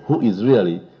one who is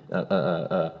really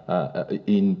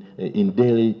in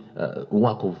daily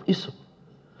work of ISO.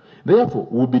 Therefore,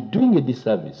 we'll be doing a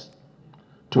disservice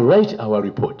to write our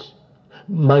report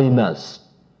minus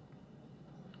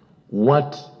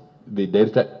what the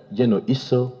Director General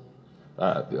ISO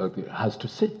has to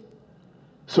say.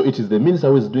 So it is the minister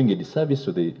who is doing a disservice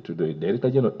to the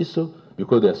Director General ISO,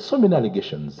 because there are so many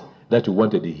allegations that we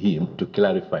wanted him to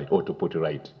clarify or to put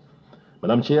right.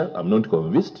 Madam Chair, I'm not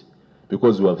convinced,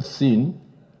 because we have seen,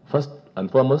 first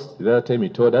and foremost, the other time he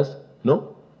told us,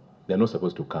 no, they're not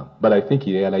supposed to come. But I think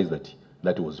he realized that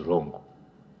that was wrong.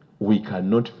 We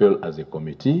cannot fail as a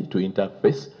committee to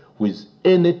interface with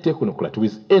any technocrat,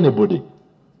 with anybody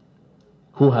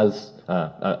who has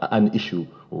an issue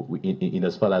in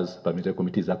as far as parliamentary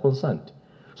committees are concerned.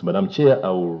 So, Madam Chair,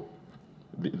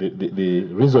 the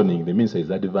reasoning the minister is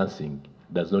advancing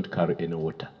does not carry any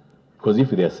water. Because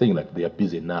if they are saying that they are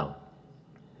busy now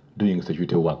doing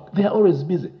security work, they are always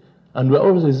busy. And we are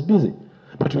always busy.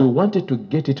 But we wanted to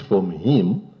get it from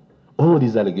him, all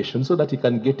these allegations, so that he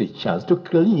can get a chance to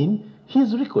clean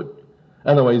his record.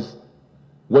 Otherwise,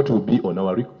 what will be on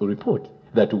our report?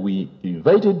 That we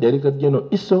invited Director General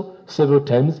Isso several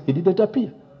times, he didn't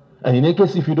appear. And in any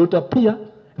case, if you don't appear,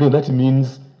 then that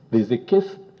means there's a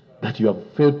case that you have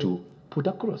failed to put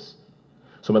across.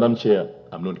 So, Madam Chair,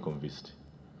 I'm not convinced.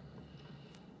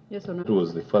 Yes or no? It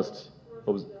was the first.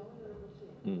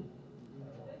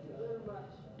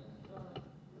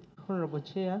 Honorable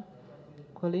Chair,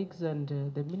 colleagues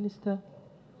and the Minister,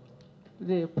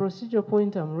 the procedural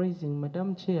point I'm raising,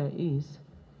 Madam Chair, is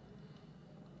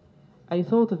I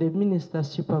thought the Minister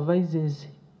supervises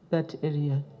that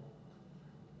area.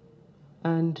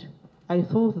 And I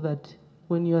thought that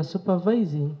when you are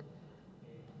supervising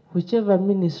whichever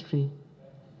ministry,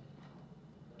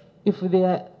 if there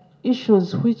are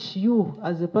issues which you,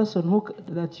 as a person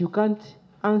that you can't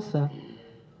answer,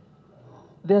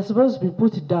 they are supposed to be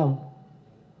put down.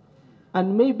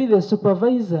 And maybe the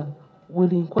supervisor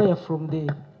will inquire from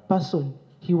the person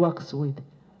he works with.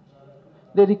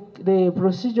 The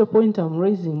procedural point I'm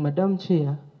raising, Madam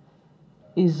Chair,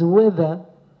 is whether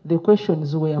the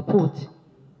questions were put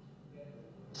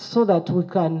so that we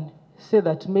can say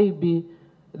that maybe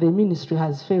the ministry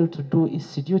has failed to do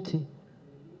its duty.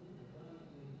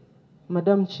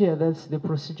 Madam Chair, that's the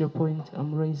procedural point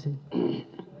I'm raising.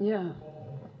 Yeah.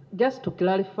 Just to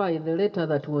clarify, the letter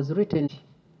that was written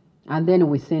and then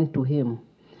we sent to him.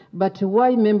 But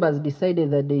why members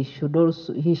decided that he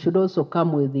should also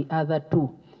come with the other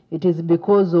two? It is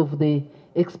because of the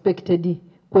expected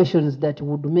questions that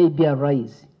would maybe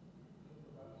arise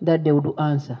that they would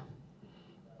answer.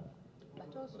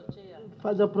 But also, Chair.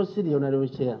 Further proceeding, Honorable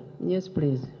Chair. Yes,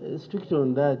 please. Strictly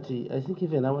on that, I think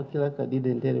even our clerk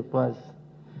didn't help us.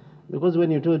 Because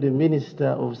when you told the Minister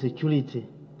of Security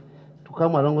to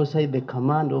come alongside the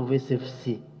command of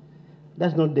SFC,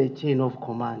 that's not the chain of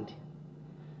command.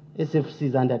 SFC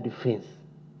is under defense.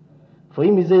 For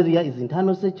him, his area is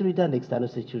internal security and external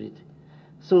security.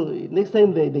 So next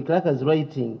time the clerk is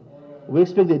writing, we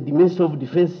expect the Minister of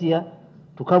Defense here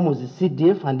to come with the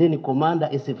CDF and then the commander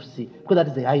SFC, because that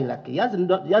is a hierarchy. He has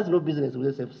no business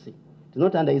with SFC. It's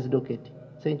not under his docket.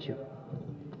 Thank you.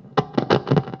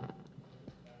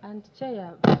 And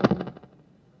Chair,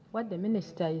 what the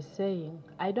Minister is saying,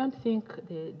 I don't think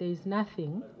there is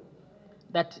nothing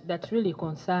that really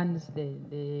concerns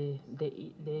the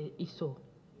ISO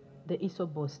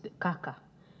boss, the Kaka,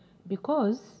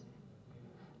 because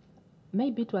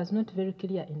maybe it was not very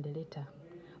clear in the letter,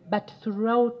 but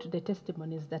throughout the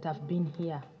testimonies that have been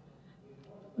here,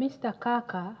 Mr.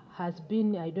 Kaka has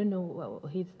been, I don't know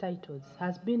his titles,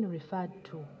 has been referred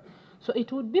to. So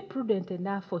it would be prudent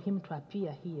enough for him to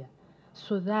appear here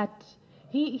so that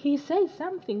he says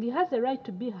something. He has a right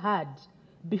to be heard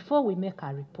before we make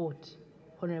a report,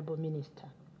 Honorable Minister.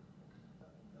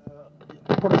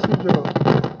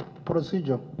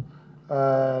 Procedure,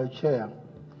 Chair.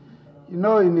 You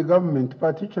know, in the government,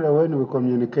 particularly when we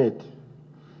communicate,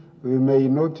 we may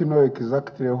not know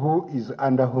exactly who is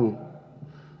under whom.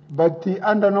 But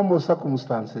under normal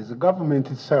circumstances, the government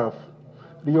itself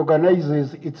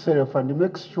reorganizes itself and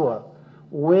makes sure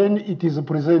when it is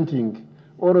presenting,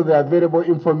 all of the available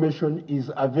information is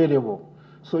available.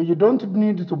 So you don't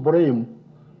need to blame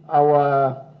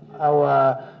that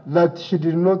she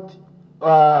did not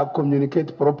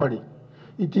communicate properly.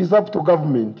 It is up to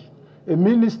government. A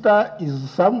minister is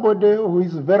somebody who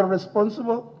is very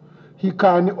responsible. He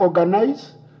can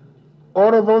organize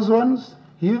all of those ones.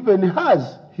 He even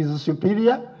has his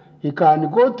superior he can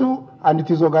go to, and it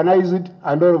is organized,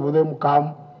 and all of them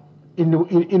come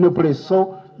in a place.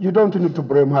 So you don't need to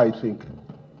blame her, I think.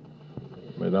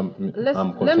 Madam,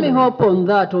 let me hope on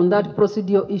that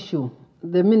procedural issue.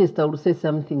 The minister will say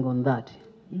something on that.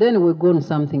 Then we'll go on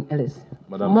something else.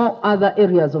 Madam, more other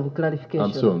areas of clarification.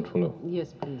 I'm sorry, follow.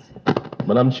 Yes, please.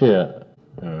 Madam Chair,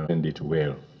 and it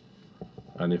well.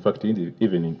 And in fact,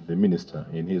 even in the minister,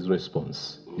 in his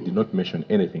response, he did not mention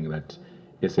anything that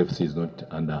SFC is not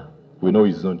under. We know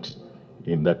he's not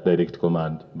in that direct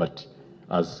command, but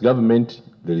as government,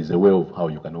 there is a way of how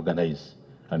you can organize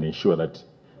and ensure that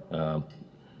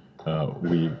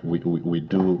we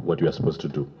do what we are supposed to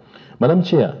do. Madam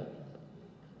Chair,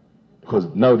 because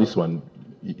now this one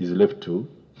is left to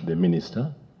the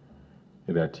minister,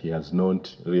 that he has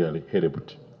not really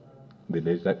helped the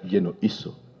Director General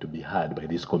ISO to be heard by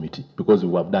this committee because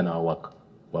we have done our work.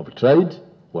 We have tried,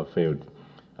 we have failed.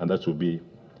 And that will be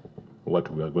what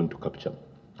we are going to capture.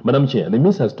 Madam Chair, the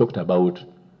Minister has talked about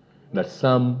that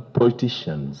some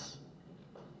politicians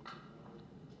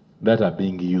that are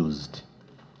being used.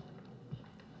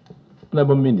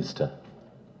 Honorable Minister,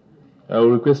 I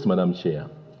will request Madam Chair,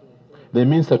 the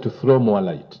Minister to throw more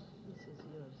light,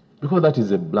 because that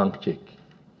is a blank check.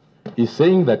 He's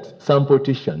saying that some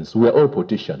politicians, we are all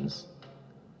politicians.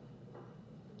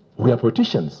 We are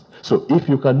politicians. So if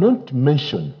you cannot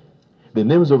mention the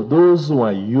names of those who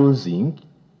are using,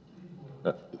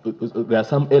 there are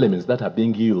some elements that are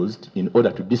being used in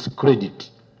order to discredit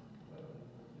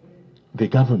the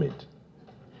government.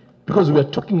 Because we are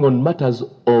talking on matters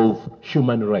of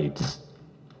human rights.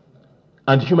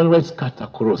 And human rights cut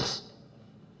across.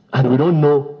 And we don't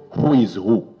know who is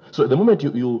who. So the moment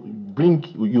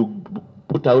you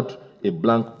put out a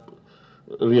blank,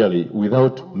 really,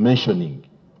 without mentioning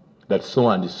that so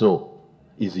and so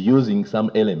is using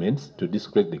some elements to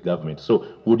discredit the government. So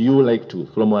would you like to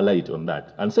throw more light on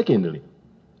that? And secondly,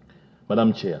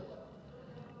 Madam Chair,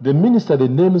 the Minister, the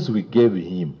names we gave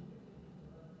him,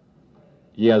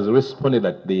 he has responded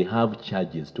that they have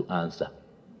charges to answer.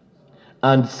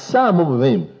 And some of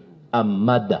them are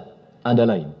murder,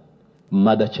 underline,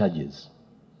 murder charges.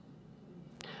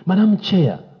 Madam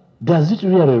Chair, does it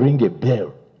really ring a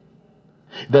bell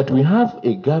that we have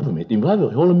a government, we have a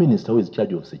whole minister who is in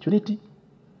charge of security?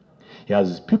 He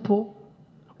has people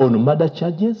on murder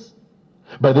charges,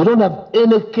 but they don't have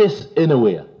any case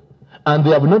anywhere. And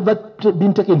they have never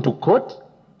been taken to court,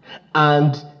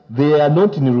 and they are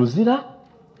not in Ruzira,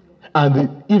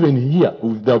 and even here,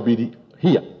 they'll be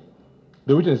here.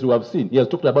 The witnesses we have seen, he has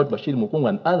talked about Bashir Mukungu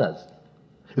and others.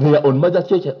 They are on murder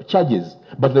charges,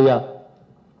 but they are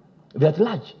at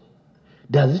large.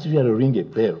 Does it really ring a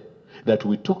bell that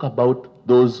we talk about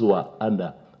those who are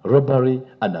under robbery,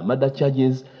 under murder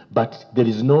charges, but there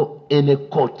is no any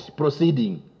court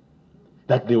proceeding?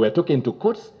 That they were taken to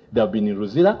courts, they have been in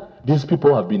Ruzira, these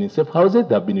people have been in safe houses,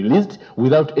 they have been released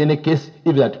without any case,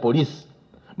 even at police.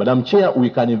 Madam Chair, we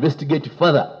can investigate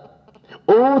further.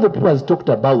 All the people has talked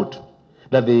about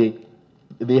that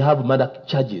they have murder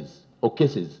charges or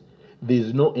cases. There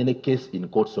is no any case in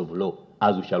courts of law,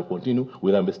 as we shall continue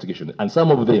with our investigation. And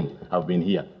some of them have been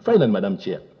here. Finally, Madam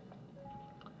Chair.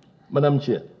 Madam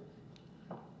Chair,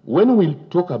 when we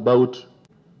talk about,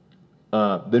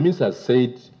 the Minister has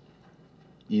said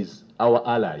is our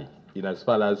ally in as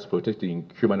far as protecting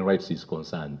human rights is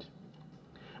concerned.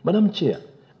 Madam Chair,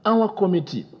 our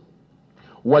committee,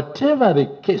 whatever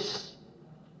the case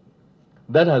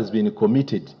that has been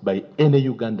committed by any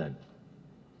Ugandan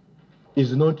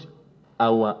is not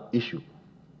our issue.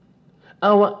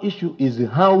 Our issue is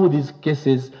how these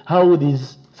cases, how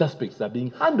these suspects are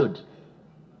being handled.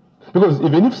 Because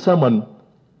even if someone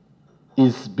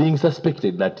is being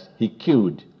suspected that he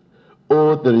killed,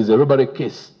 or there is a robbery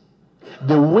case,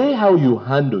 the way how you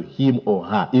handle him or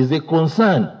her is a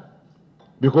concern.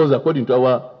 Because according to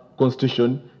our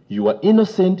constitution, you are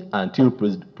innocent until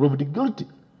proved guilty.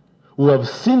 We have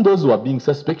seen those who are being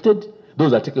suspected,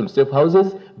 those are taken to safe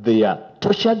houses, they are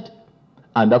tortured,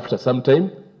 and after some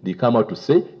time, they come out to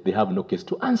say they have no case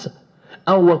to answer.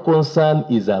 Our concern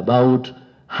is about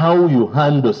how you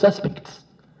handle suspects,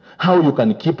 how you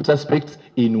can keep suspects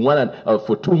in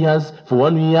for 2 years, for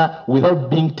 1 year, without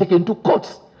being taken to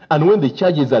courts. And when the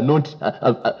charges are not,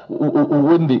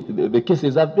 when the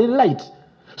cases are very light.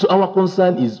 So our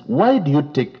concern is, why do you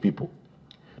take people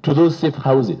to those safe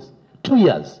houses 2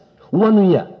 years, 1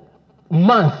 year,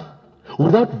 month,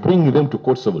 without bringing them to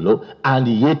courts of law, and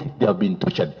yet they have been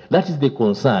tortured? That is the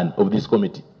concern of this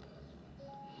committee.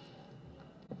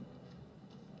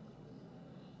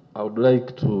 I would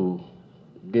like to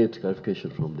get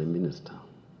clarification from the Minister.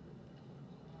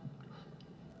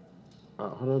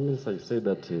 Honourable Minister, you said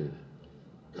that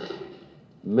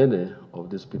many of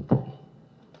these people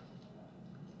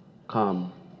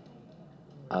come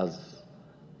as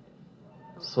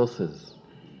sources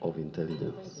of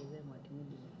intelligence.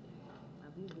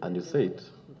 And you said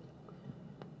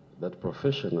that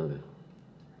professionally,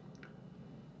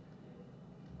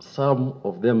 some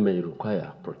of them may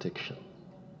require protection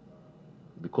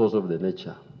because of the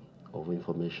nature of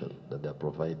information that they are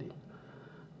providing.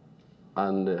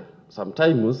 And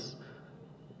sometimes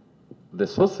the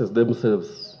sources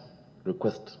themselves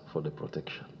request for the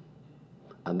protection.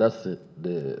 And that's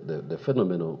the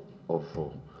phenomenon of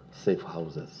safe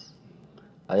houses.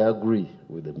 I agree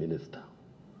with the Minister.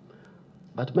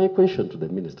 But my question to the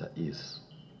Minister is,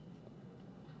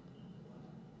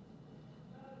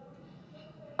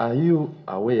 are you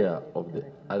aware of the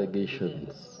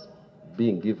allegations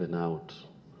being given out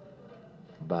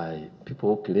by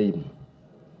people who claim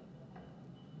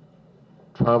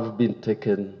to have been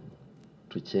taken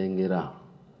to Chengera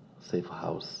safe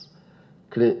house,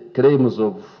 claims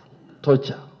of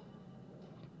torture,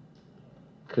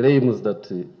 claims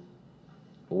that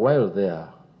while there,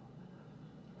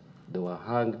 they were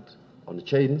hanged on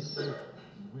chains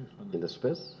in the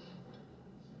space.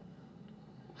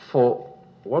 For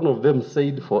one of them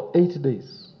said for 8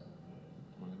 days.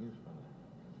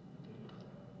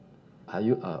 Are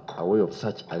you aware of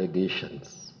such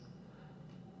allegations?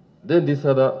 Then this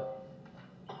other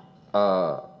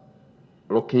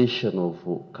location of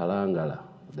Kalangala,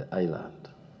 the island.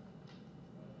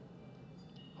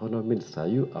 Honourable Minister, are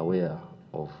you aware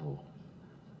of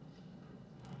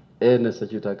any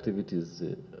security activities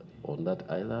on that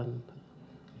island?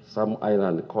 Some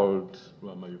island called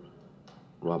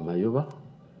Rwamayuba,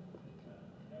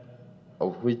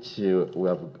 of which we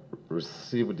have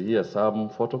received here some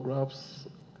photographs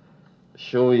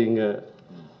showing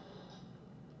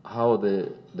how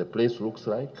the place looks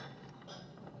like,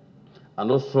 and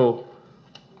also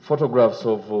photographs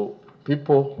of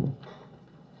people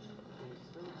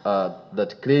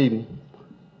that claim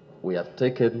we have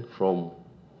taken from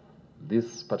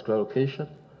this particular location.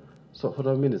 So,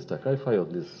 Honourable Minister, clarify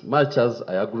on this. Much as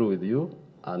I agree with you,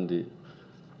 and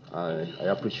I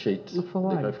appreciate the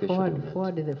clarification.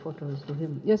 Forward the photos to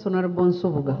him. Yes, Honourable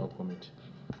Nsubuga.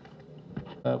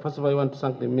 First of all, I want to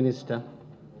thank the Minister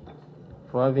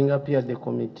for having appeared the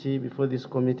committee before this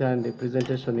committee and the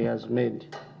presentation he has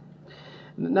made.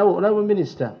 Now, Honourable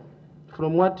Minister,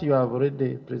 from what you have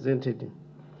already presented,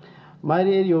 my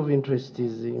area of interest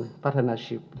is in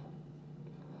partnership.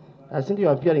 I think you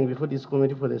are appearing before this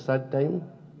committee for the third time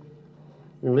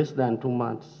in less than 2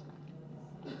 months.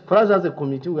 For us as a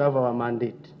committee, we have our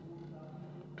mandate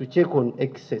to check on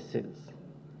excesses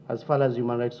as far as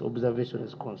human rights observation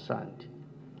is concerned.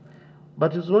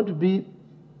 But it's not to be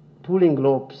pulling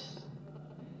ropes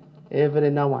every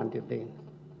now and then.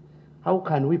 How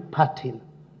can we partner?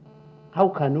 How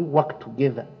can we work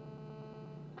together?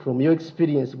 From your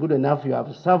experience, good enough, you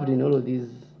have served in all of these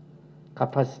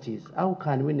capacities. How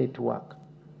can we network?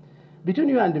 Between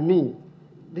you and me,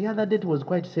 the other day it was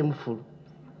quite shameful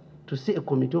to see a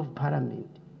committee of parliament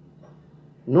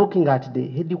knocking at the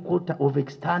headquarters of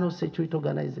external security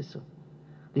organization,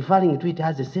 referring to it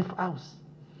as a safe house.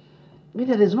 I mean,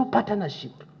 there is no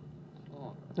partnership.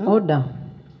 Order.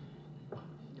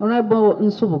 Honourable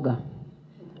Nsubuga,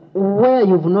 where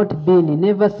you've not been,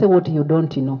 never say what you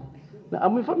don't know. Now,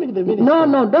 I'm informing the Minister.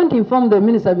 No, don't inform the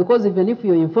Minister, because even if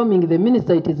you're informing the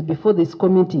Minister, it is before this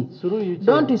committee.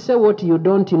 Don't say what you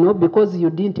don't know, because you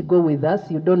didn't go with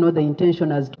us. You don't know the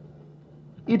intention as to.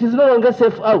 It is no longer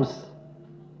safe house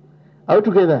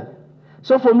altogether.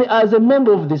 So for me, as a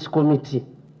member of this committee,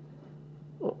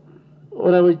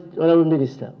 Honourable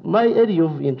Minister, my area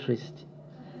of interest,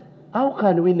 how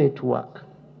can we network?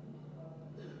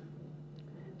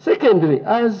 Secondly,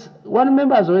 as one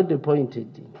member has already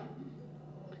pointed,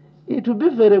 it would be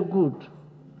very good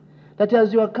that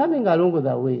as you are coming along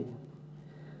the way,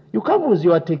 you come with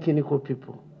your technical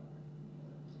people.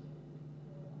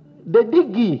 The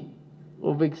DG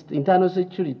of internal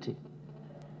security,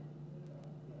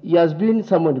 he has been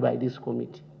summoned by this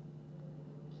committee.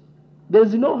 There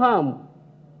is no harm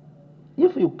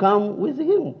if you come with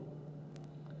him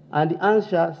and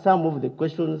answer some of the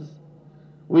questions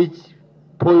which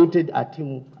pointed at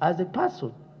him as a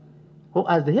person or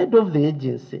as the head of the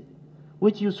agency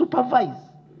which you supervise.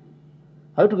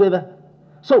 Are we together?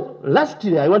 So,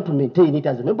 lastly, I want to maintain it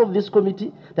as a member of this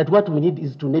committee that what we need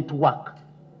is to network,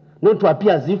 not to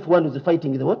appear as if one is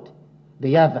fighting the what?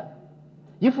 The other.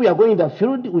 If we are going in the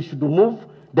field, we should move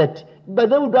that, but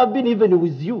they would have been even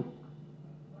with you,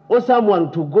 or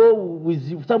someone to go with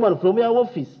you, someone from your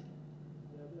office.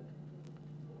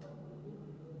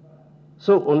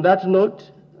 So, on that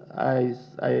note,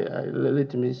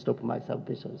 let me stop my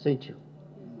submission. Thank you.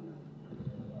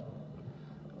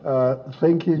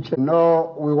 Thank you, Chair.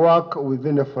 No, we work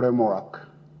within a framework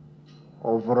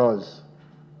of laws.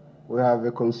 We have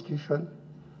a constitution,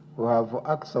 we have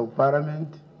acts of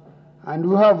parliament, and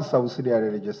we have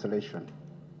subsidiary legislation.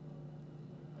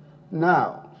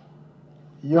 Now,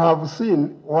 you have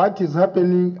seen what is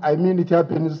happening. I mean, it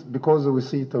happens because we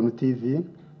see it on TV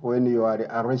when you are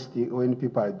arresting, when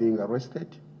people are being arrested.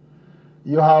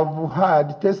 You have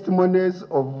had testimonies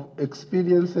of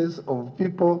experiences of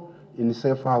people in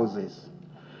safe houses.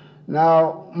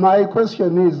 Now, my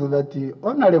question is that,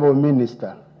 Honorable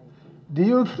Minister, do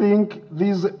you think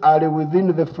these are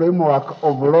within the framework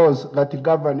of laws that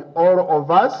govern all of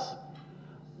us,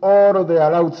 or they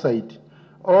are outside?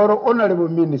 or Honorable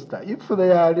Minister, if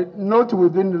they are not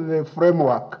within the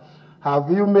framework, have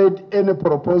you made any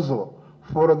proposal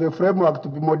for the framework to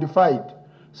be modified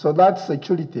so that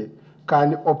security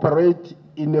can operate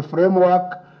in a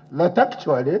framework that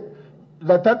actually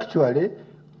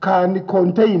can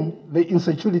contain the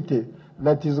insecurity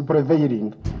that is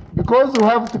prevailing? Because we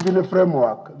have to be in a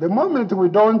framework. The moment we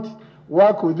don't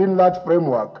work within that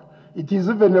framework, it is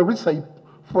even a recipe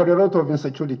for a lot of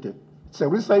insecurity. It's a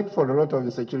recipe for a lot of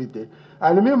insecurity.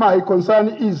 And me, my concern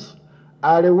is,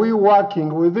 are we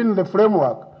working within the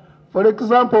framework? For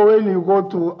example, when you go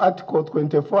to Article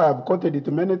 24, I've quoted it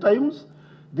many times,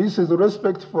 this is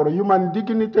respect for human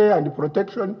dignity and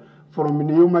protection from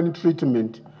inhuman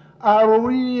treatment. Are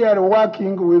we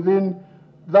working within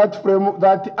that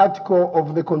that article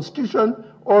of the Constitution,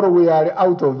 or we are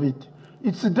out of it?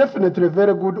 It's definitely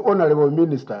very good, Honorable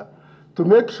Minister, to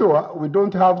make sure we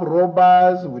don't have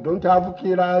robbers, we don't have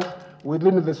killers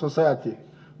within the society.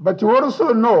 But we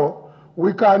also know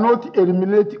we cannot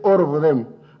eliminate all of them.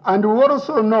 And we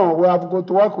also know we have got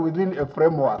to work within a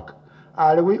framework.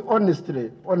 Are we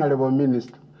honestly, Honorable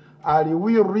Minister, are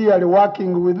we really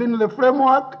working within the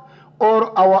framework,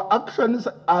 or our actions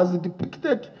as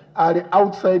depicted are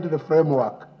outside the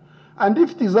framework? And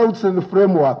if it is outside the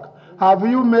framework, have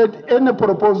you made any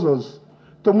proposals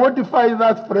to modify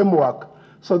that framework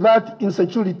so that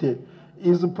insecurity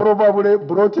is probably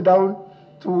brought down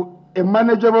to a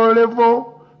manageable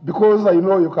level? Because I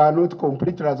know you cannot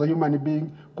completely, as a human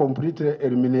being, completely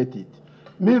eliminate it.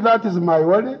 Me, that is my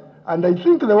worry, and I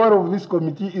think the worry of this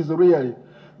committee is really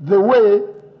the way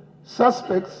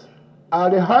suspects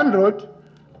are handled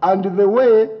and the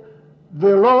way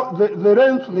the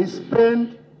rent they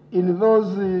spend in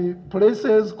those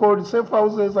places called safe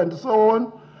houses and so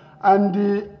on.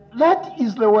 And that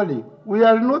is the worry. We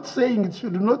are not saying it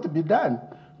should not be done,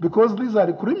 because these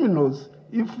are criminals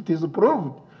if it is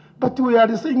proved. But we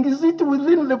are saying, is it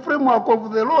within the framework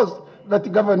of the laws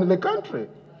that govern the country?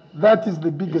 That is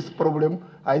the biggest problem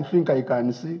I think I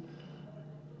can see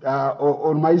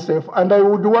on myself. And I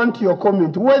would want your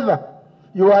comment whether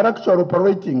you are actually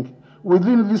operating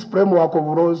within this framework of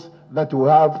laws that we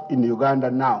have in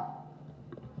Uganda now.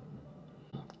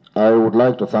 I would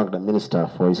like to thank the Minister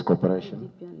for his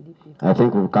cooperation. I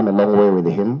think we've come a long way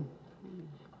with him,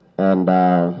 and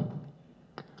I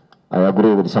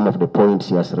agree with some of the points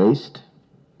he has raised.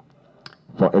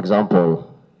 For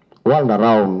example, while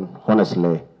around,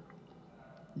 honestly,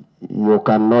 you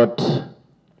cannot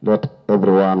let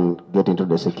everyone get into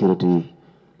the security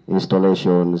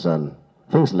installations and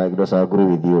things like this. I agree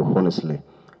with you, honestly.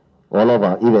 All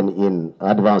over, even in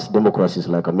advanced democracies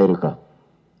like America,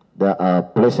 there are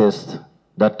places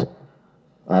that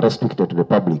are restricted to the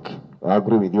public. I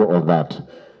agree with you on that.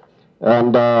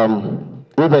 And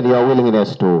even your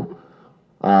willingness to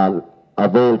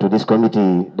avail to this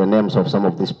committee the names of some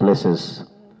of these places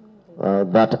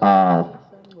that are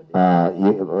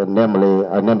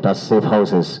namely named as safe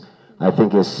houses, I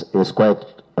think is quite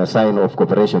a sign of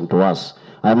cooperation to us.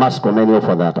 I must commend you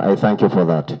for that. I thank you for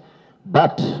that.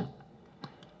 But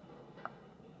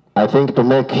I think to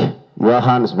make your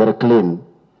hands very clean,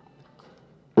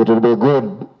 it would be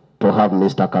good to have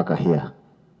Mr. Kaka here,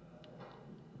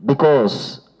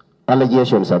 because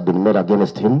allegations have been made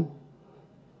against him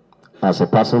as a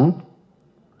person,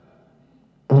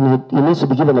 and he needs to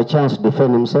be given a chance to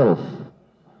defend himself.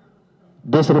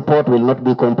 This report will not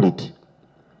be complete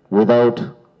without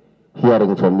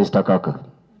hearing from Mr. Kaka.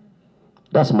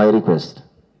 That's my request.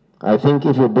 I think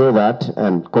if you do that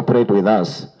and cooperate with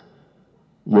us,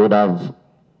 you would have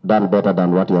done better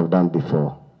than what you have done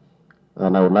before.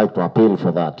 And I would like to appeal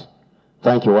for that.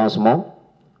 Thank you once more,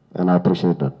 and I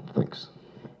appreciate that. Thanks.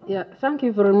 Yeah, thank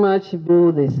you very much,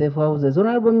 Bill, the safe houses.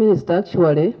 Honorable Minister,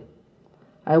 actually,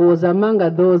 I was among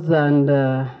those and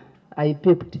I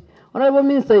picked. Honorable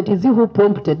Minister, it is you who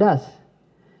prompted us.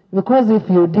 Because if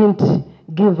you didn't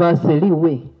give us a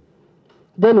leeway,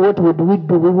 then what would we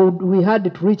do? We had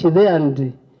to reach there, and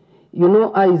you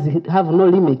know, eyes have no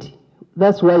limit.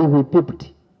 That's why we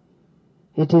picked.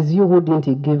 It is you who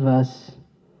didn't give us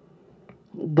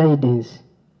guidance.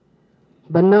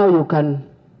 But now you can.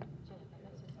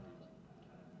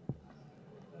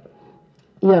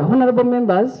 Yeah, honorable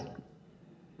members,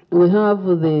 we have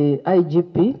the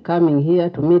IGP coming here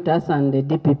to meet us and the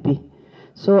DPP.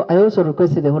 So I also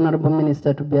requested the Honorable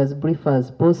Minister to be as brief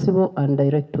as possible and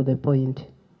direct to the point.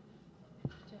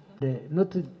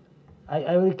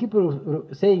 I will keep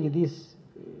saying this.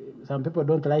 Some people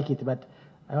don't like it, but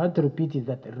I want to repeat it,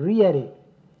 that really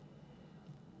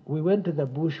we went to the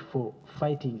bush for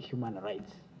fighting human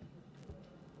rights.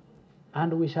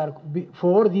 And we shall be,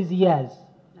 for all these years,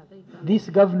 this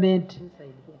government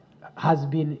has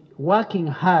been working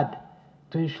hard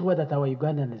to ensure that our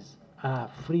Ugandans are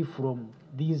free from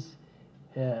this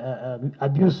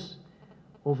abuse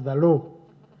of the law.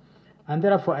 And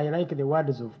therefore, I like the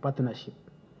words of partnership.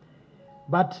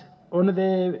 But on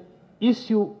the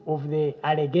issue of the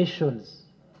allegations,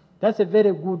 that's a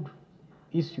very good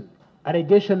issue.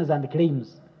 Allegations and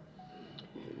claims,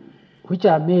 which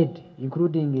are made,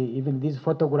 including even these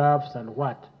photographs and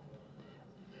what.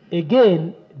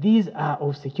 Again, these are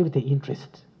of security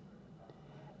interest.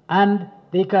 And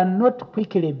they cannot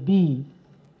quickly be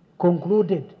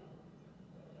concluded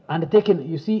and taken.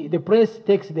 You see, the press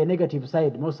takes the negative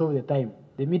side most of the time,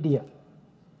 the media.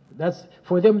 That's,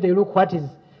 for them, they look what is,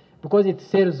 because it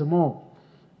sells more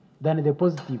than the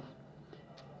positive.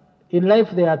 In life,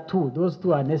 there are two. Those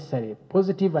two are necessary,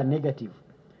 positive and negative.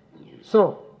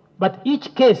 So, but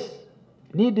each case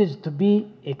needs to be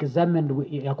examined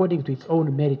according to its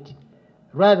own merit,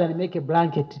 rather than make a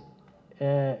blanket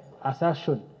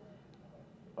assertion,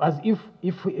 as if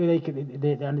like,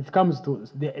 and it comes to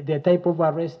the type of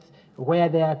arrests, where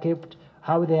they are kept,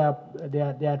 how they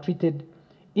are treated.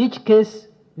 Each case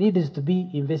needs to be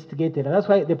investigated. And that's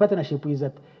why the partnership is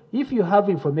that if you have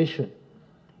information,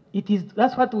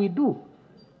 that's what we do.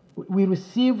 We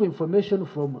receive information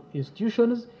from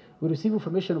institutions, we receive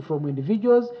information from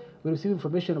individuals, we receive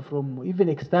information from even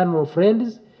external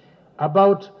friends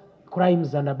about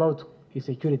crimes and about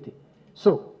insecurity.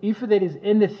 So if there is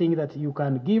anything that you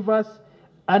can give us,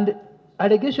 and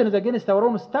allegations against our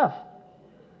own staff,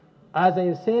 as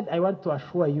I said, I want to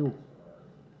assure you,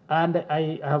 and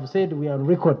I have said we are on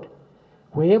record,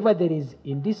 wherever there is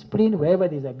indiscipline, wherever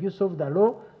there is abuse of the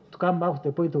law, to come back to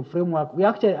the point of framework, we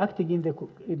are actually acting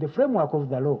in the framework of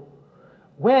the law.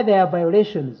 Where there are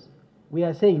violations, we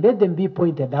are saying let them be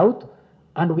pointed out,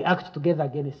 and we act together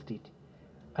against it.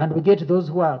 And we get those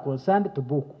who are concerned to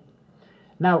book.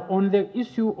 Now, on the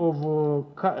issue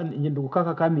of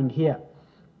Kaka coming here,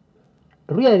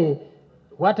 really,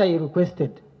 what I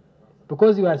requested,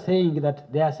 because you are saying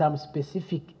that there are some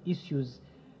specific issues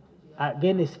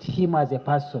against him as a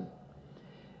person,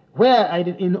 where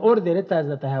in all the letters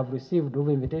that I have received of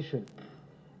invitation,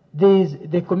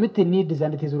 the committee needs,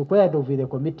 and it is required of the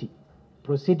committee,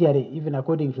 procedurally, even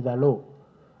according to the law,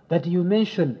 that you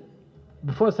mention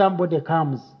before somebody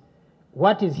comes,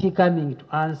 what is he coming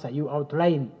to answer? You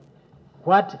outline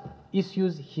what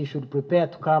issues he should prepare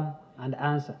to come and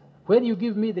answer. When you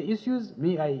give me the issues,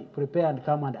 I prepare and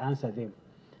come and answer them.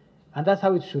 And that's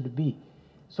how it should be.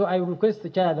 So I request the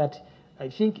chair that I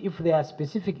think if there are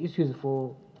specific issues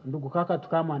for Ndugu Kaka to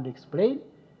come and explain,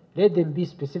 let them be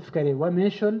specifically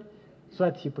mentioned so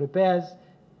that he prepares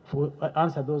to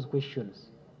answer those questions.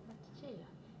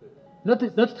 Not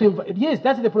to yes,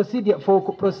 that's the procedure.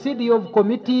 For procedure of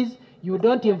committees, you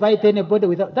don't invite anybody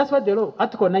without. That's what the law,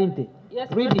 Article 90.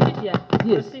 Yes, read procedure. it.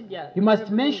 Yes. Procedure. You must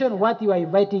mention what you are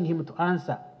inviting him to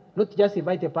answer, not just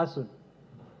invite a person.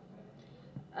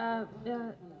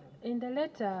 In the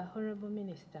letter, Honorable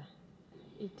Minister,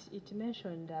 it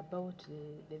mentioned about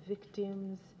the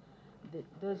victims,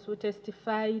 those who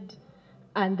testified,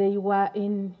 and they were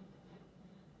in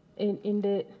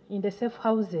the safe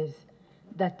houses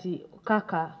that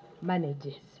Kaka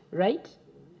manages, right?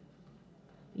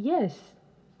 Yes.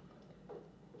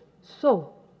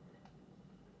 So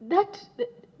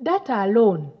that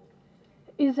alone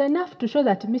is enough to show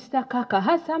that Mr. Kaka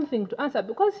has something to answer,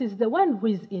 because he's the one who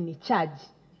is in charge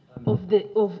of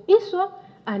ISO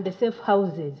and the safe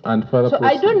houses. And so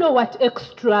I don't know what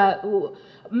extra,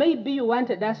 maybe you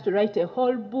wanted us to write a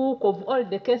whole book of all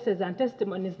the cases and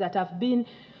testimonies that have been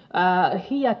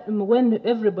here when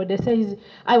everybody says,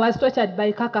 I was tortured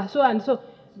by Kaka, so and so,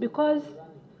 because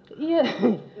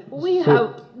yeah, we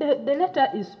have, the letter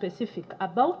is specific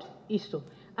about ISO,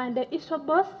 and the ISO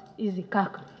boss is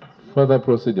Kaka. Further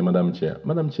procedure, Madam Chair.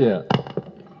 Madam Chair,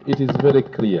 it is very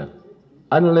clear,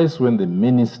 unless when the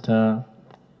minister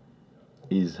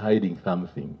is hiding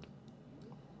something.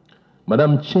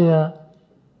 Madam Chair,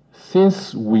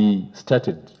 since we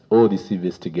started all these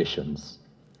investigations,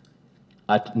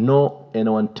 at no any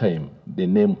one time the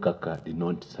name Kaka did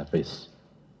not surface.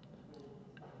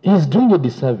 He's doing a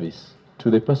disservice to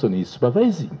the person he's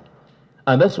supervising.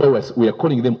 And that's why we are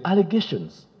calling them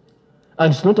allegations.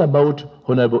 And it's not about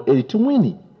Honorable Elly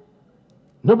Tumwine.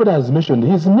 Nobody has mentioned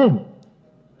his name.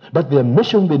 But they are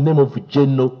mentioning the name of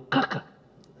General Kaka.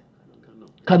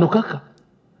 Kano Kaka.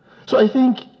 So I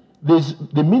think there's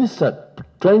the minister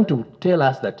trying to tell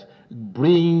us that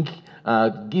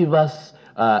give us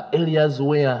areas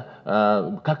where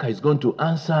Kaka is going to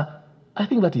answer. I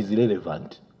think that is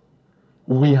irrelevant.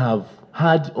 We have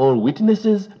had all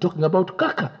witnesses talking about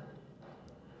Kaka.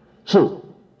 So,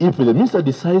 if the minister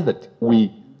decides that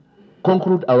we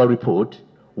conclude our report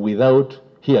without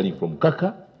hearing from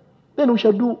Kaka, then we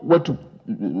shall do what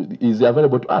is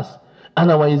available to us.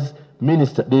 Otherwise,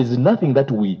 minister, there is nothing that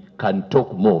we can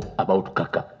talk more about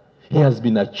Kaka. He has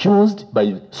been accused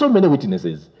by so many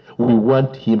witnesses. We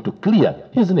want him to clear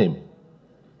his name.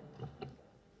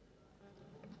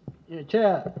 Yeah,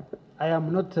 Chair, I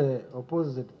am not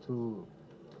opposed to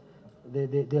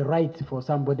the right for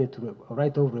somebody to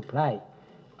right of reply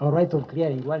or right of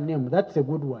clearing one name. That's a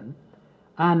good one.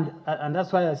 And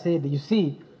that's why I said, you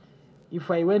see, if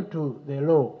I went to the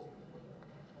law,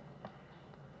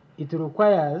 it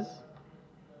requires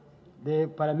the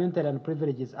Parliamentary and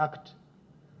Privileges Act,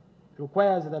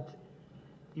 requires that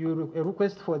you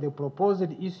request for the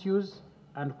proposed issues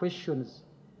and questions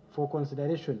for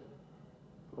consideration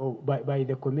by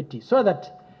the committee, so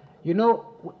that, you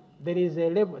know, there is a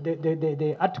level,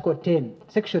 the Article 10,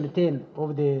 Section 10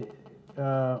 of the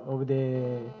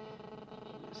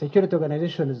Security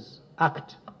Organizations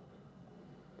Act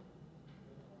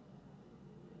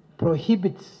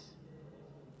prohibits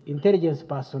intelligence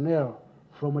personnel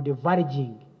from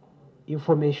diverging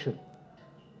information.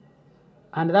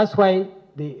 And that's why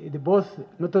both,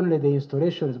 not only the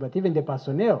installations, but even the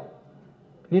personnel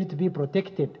need to be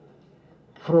protected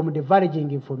from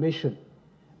diverging information.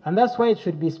 And that's why it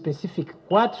should be specific.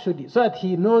 So that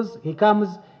he knows, he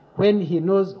comes when he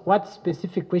knows what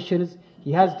specific questions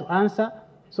he has to answer,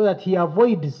 so that he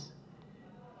avoids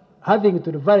having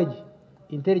to diverge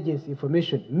intelligence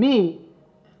information. Me,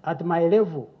 at my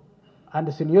level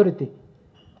and seniority,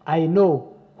 I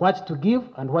know what to give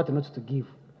and what not to give.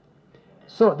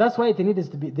 So that's why it needs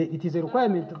to be, it is a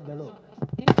requirement of the law.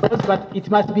 But it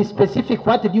must be specific.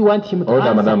 What do you want him to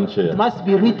answer? Madam Chair. It must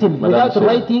be written. Madam Without Chair.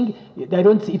 writing,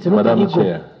 it's not Madam legal.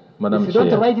 Chair. Madam If you don't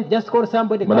Chair. write it, just call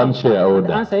somebody. Madam Chair, and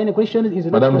order. answer any questions. Is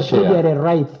not Madam procedurally Chair.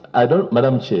 right.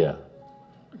 Madam Chair,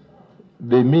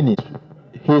 the minute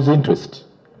his interest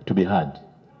to be heard,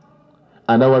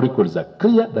 and our records are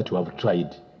clear that you have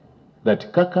tried,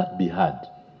 that Kaka be heard.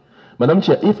 Madam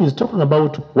Chair, if he's talking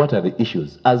about what are the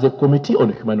issues, as a Committee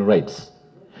on Human Rights,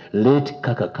 let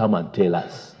Kaka come and tell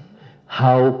us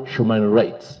how human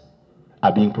rights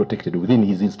are being protected within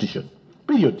his institution.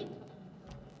 Period.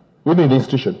 Within the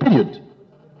institution. Period.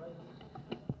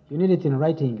 You need it in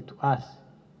writing to us,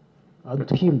 or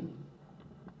to him.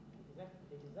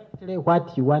 Exactly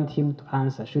what you want him to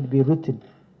answer should be written,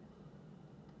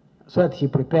 so that he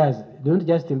prepares. Don't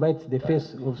just invite the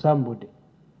face of somebody.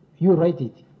 You write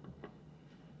it.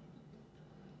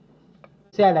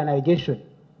 Say an allegation.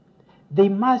 They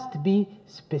must be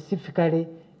specifically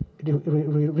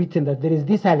written that there is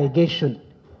this allegation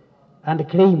and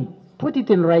claim. Put it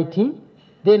in writing,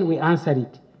 then we answer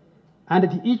it.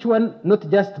 And each one, not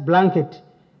just blanket.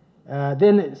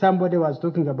 Then somebody was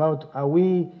talking about, are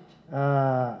we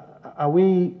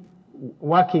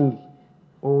working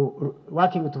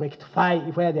to rectify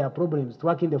where there are problems, to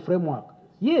work in the framework?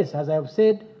 Yes, as I have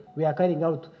said, we are carrying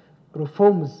out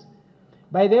reforms.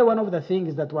 By the way, one of the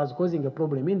things that was causing a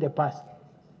problem in the past,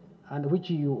 and which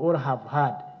you all have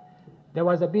heard, there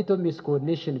was a bit of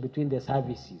miscoordination between the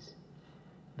services,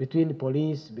 between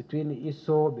police, between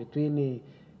ISO, between...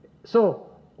 So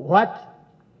what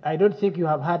I don't think you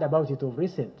have heard about it of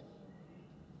recent,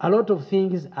 a lot of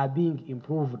things are being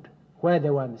improved where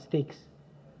there were mistakes.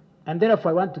 And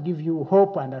therefore I want to give you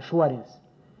hope and assurance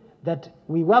that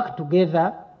we work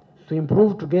together to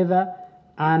improve together,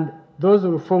 and those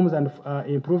reforms and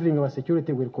improving our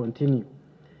security will continue.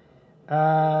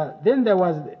 Then there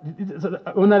was,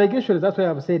 on allegations, that's why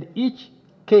I've said each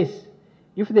case,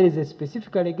 if there is a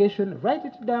specific allegation, write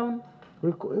it down,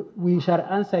 we shall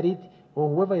answer it,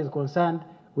 or whoever is concerned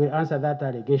will answer that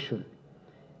allegation.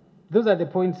 Those are the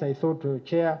points I thought,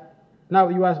 Chair. Now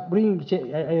you are bringing,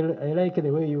 I like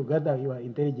the way you gather your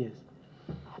intelligence.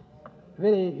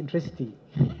 Very interesting.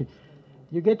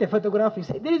 You get a photograph, you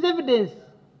say, there is evidence.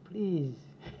 Please,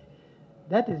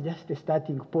 that is just a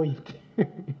starting point.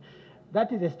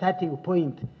 That is a starting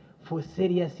point for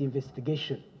serious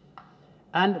investigation.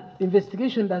 And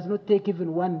investigation does not take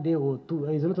even 1 day or 2,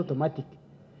 it's not automatic.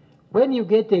 When you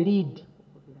get a lead,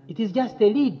 it is just a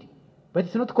lead, but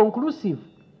it's not conclusive.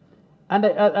 And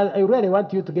I really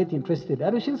want you to get interested.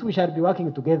 And since we shall be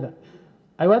working together,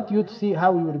 I want you to see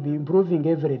how we will be improving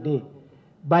every day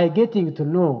by getting to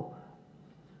know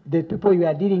the people you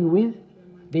are dealing with,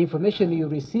 the information you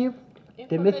receive,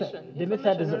 the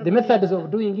methods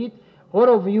of doing it. All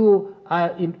of you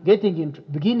are beginning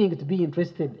to be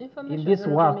interested in this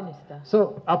work.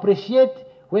 So appreciate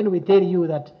when we tell you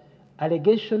that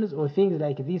allegations or things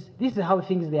like this is how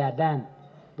things they are done.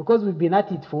 Because we've been at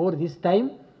it for all this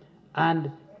time,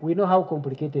 And we know how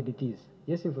complicated it is.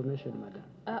 Yes, information, Madam.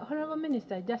 Honorable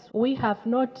Minister, we have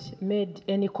not made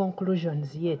any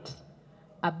conclusions yet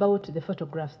about the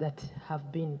photographs that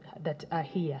are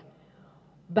here.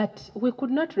 But we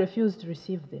could not refuse to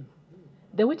receive them.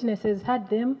 The witnesses had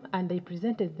them and they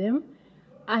presented them,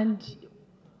 and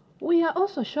we are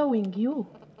also showing you.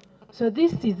 So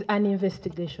this is an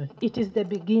investigation. It is the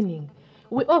beginning.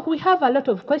 We have a lot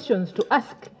of questions to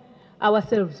ask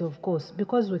ourselves, of course,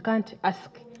 because we can't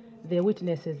ask the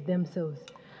witnesses themselves.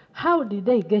 How did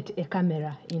they get a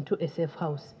camera into a safe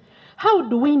house? How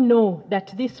do we know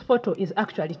that this photo is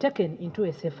actually taken into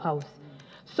a safe house?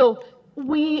 So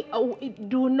we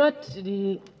do not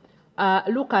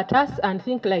look at us and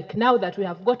think like, now that we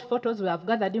have got photos, we have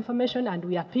gathered information, and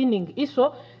we are pinning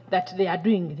ISO that they are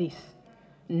doing this.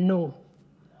 No.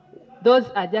 Those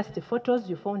are just the photos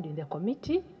you found in the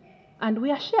committee, and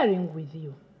we are sharing with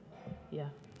you. Yeah.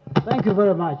 Thank you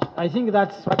very much. I think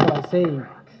that's what I was saying.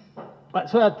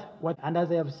 And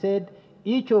as I have said,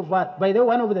 each of us, by the way,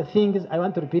 one of the things, I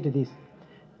want to repeat this.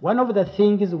 One of the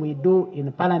things we do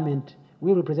in Parliament,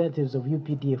 we representatives of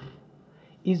UPDF,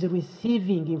 is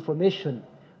receiving information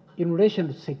in relation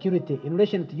to security, in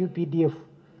relation to UPDF,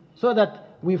 so that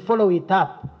we follow it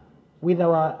up with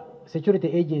our security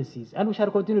agencies. And we shall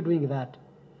continue doing that.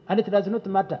 And it does not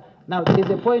matter. Now, there is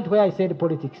a point where I said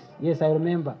politics. Yes, I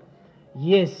remember.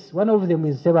 Yes, one of them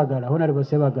is Sebagala, Honorable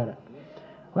Sebagala.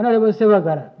 Honorable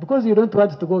Sebagala, because you don't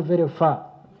want to go very far.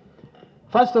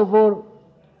 First of all,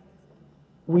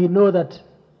 we know that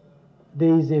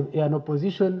there is an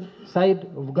opposition side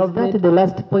of government. Is that the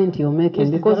last point you're making? Yes,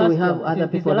 because we have other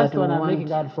people that we want. The last one I'm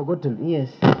making, I had forgotten.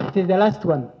 Yes. It is the last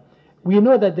one. We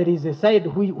know that there is a side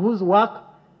whose work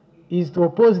is to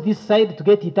oppose this side to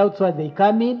get it out so that they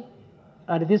come in,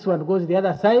 and this one goes the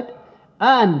other side,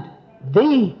 and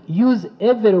they use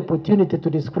every opportunity to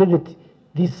discredit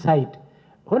this side.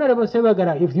 Honorable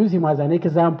Sebagala, if you use him as an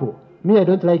example, me, I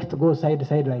don't like to go side to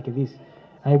side like this.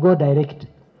 I go direct.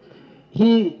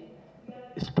 He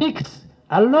speaks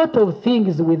a lot of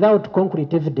things without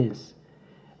concrete evidence.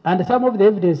 And some of the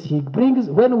evidence he brings,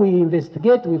 when we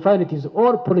investigate, we find it is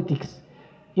all politics,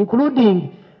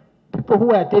 including people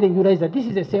who are telling you guys that this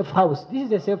is a safe house, this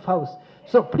is a safe house.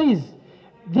 So please,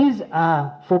 these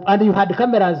are for, and you had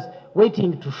cameras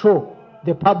waiting to show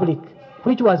the public,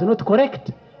 which was not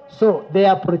correct. So there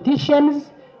are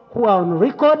politicians who are on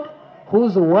record,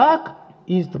 whose work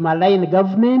is to malign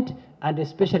government and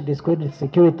especially discredit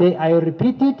security. I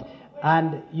repeat it,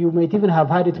 and you might even have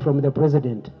heard it from the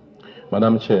president.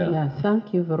 Madam Chair. Yeah,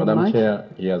 thank you very much. Madam Chair,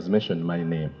 he has mentioned my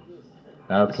name.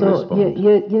 I have to respond.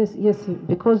 Yes,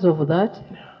 because of that,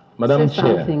 Madam say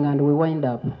Chair, something and we wind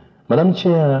up. Madam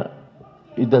Chair,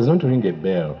 it does not ring a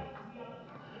bell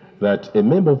that a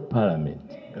member of parliament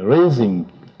raising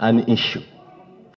an issue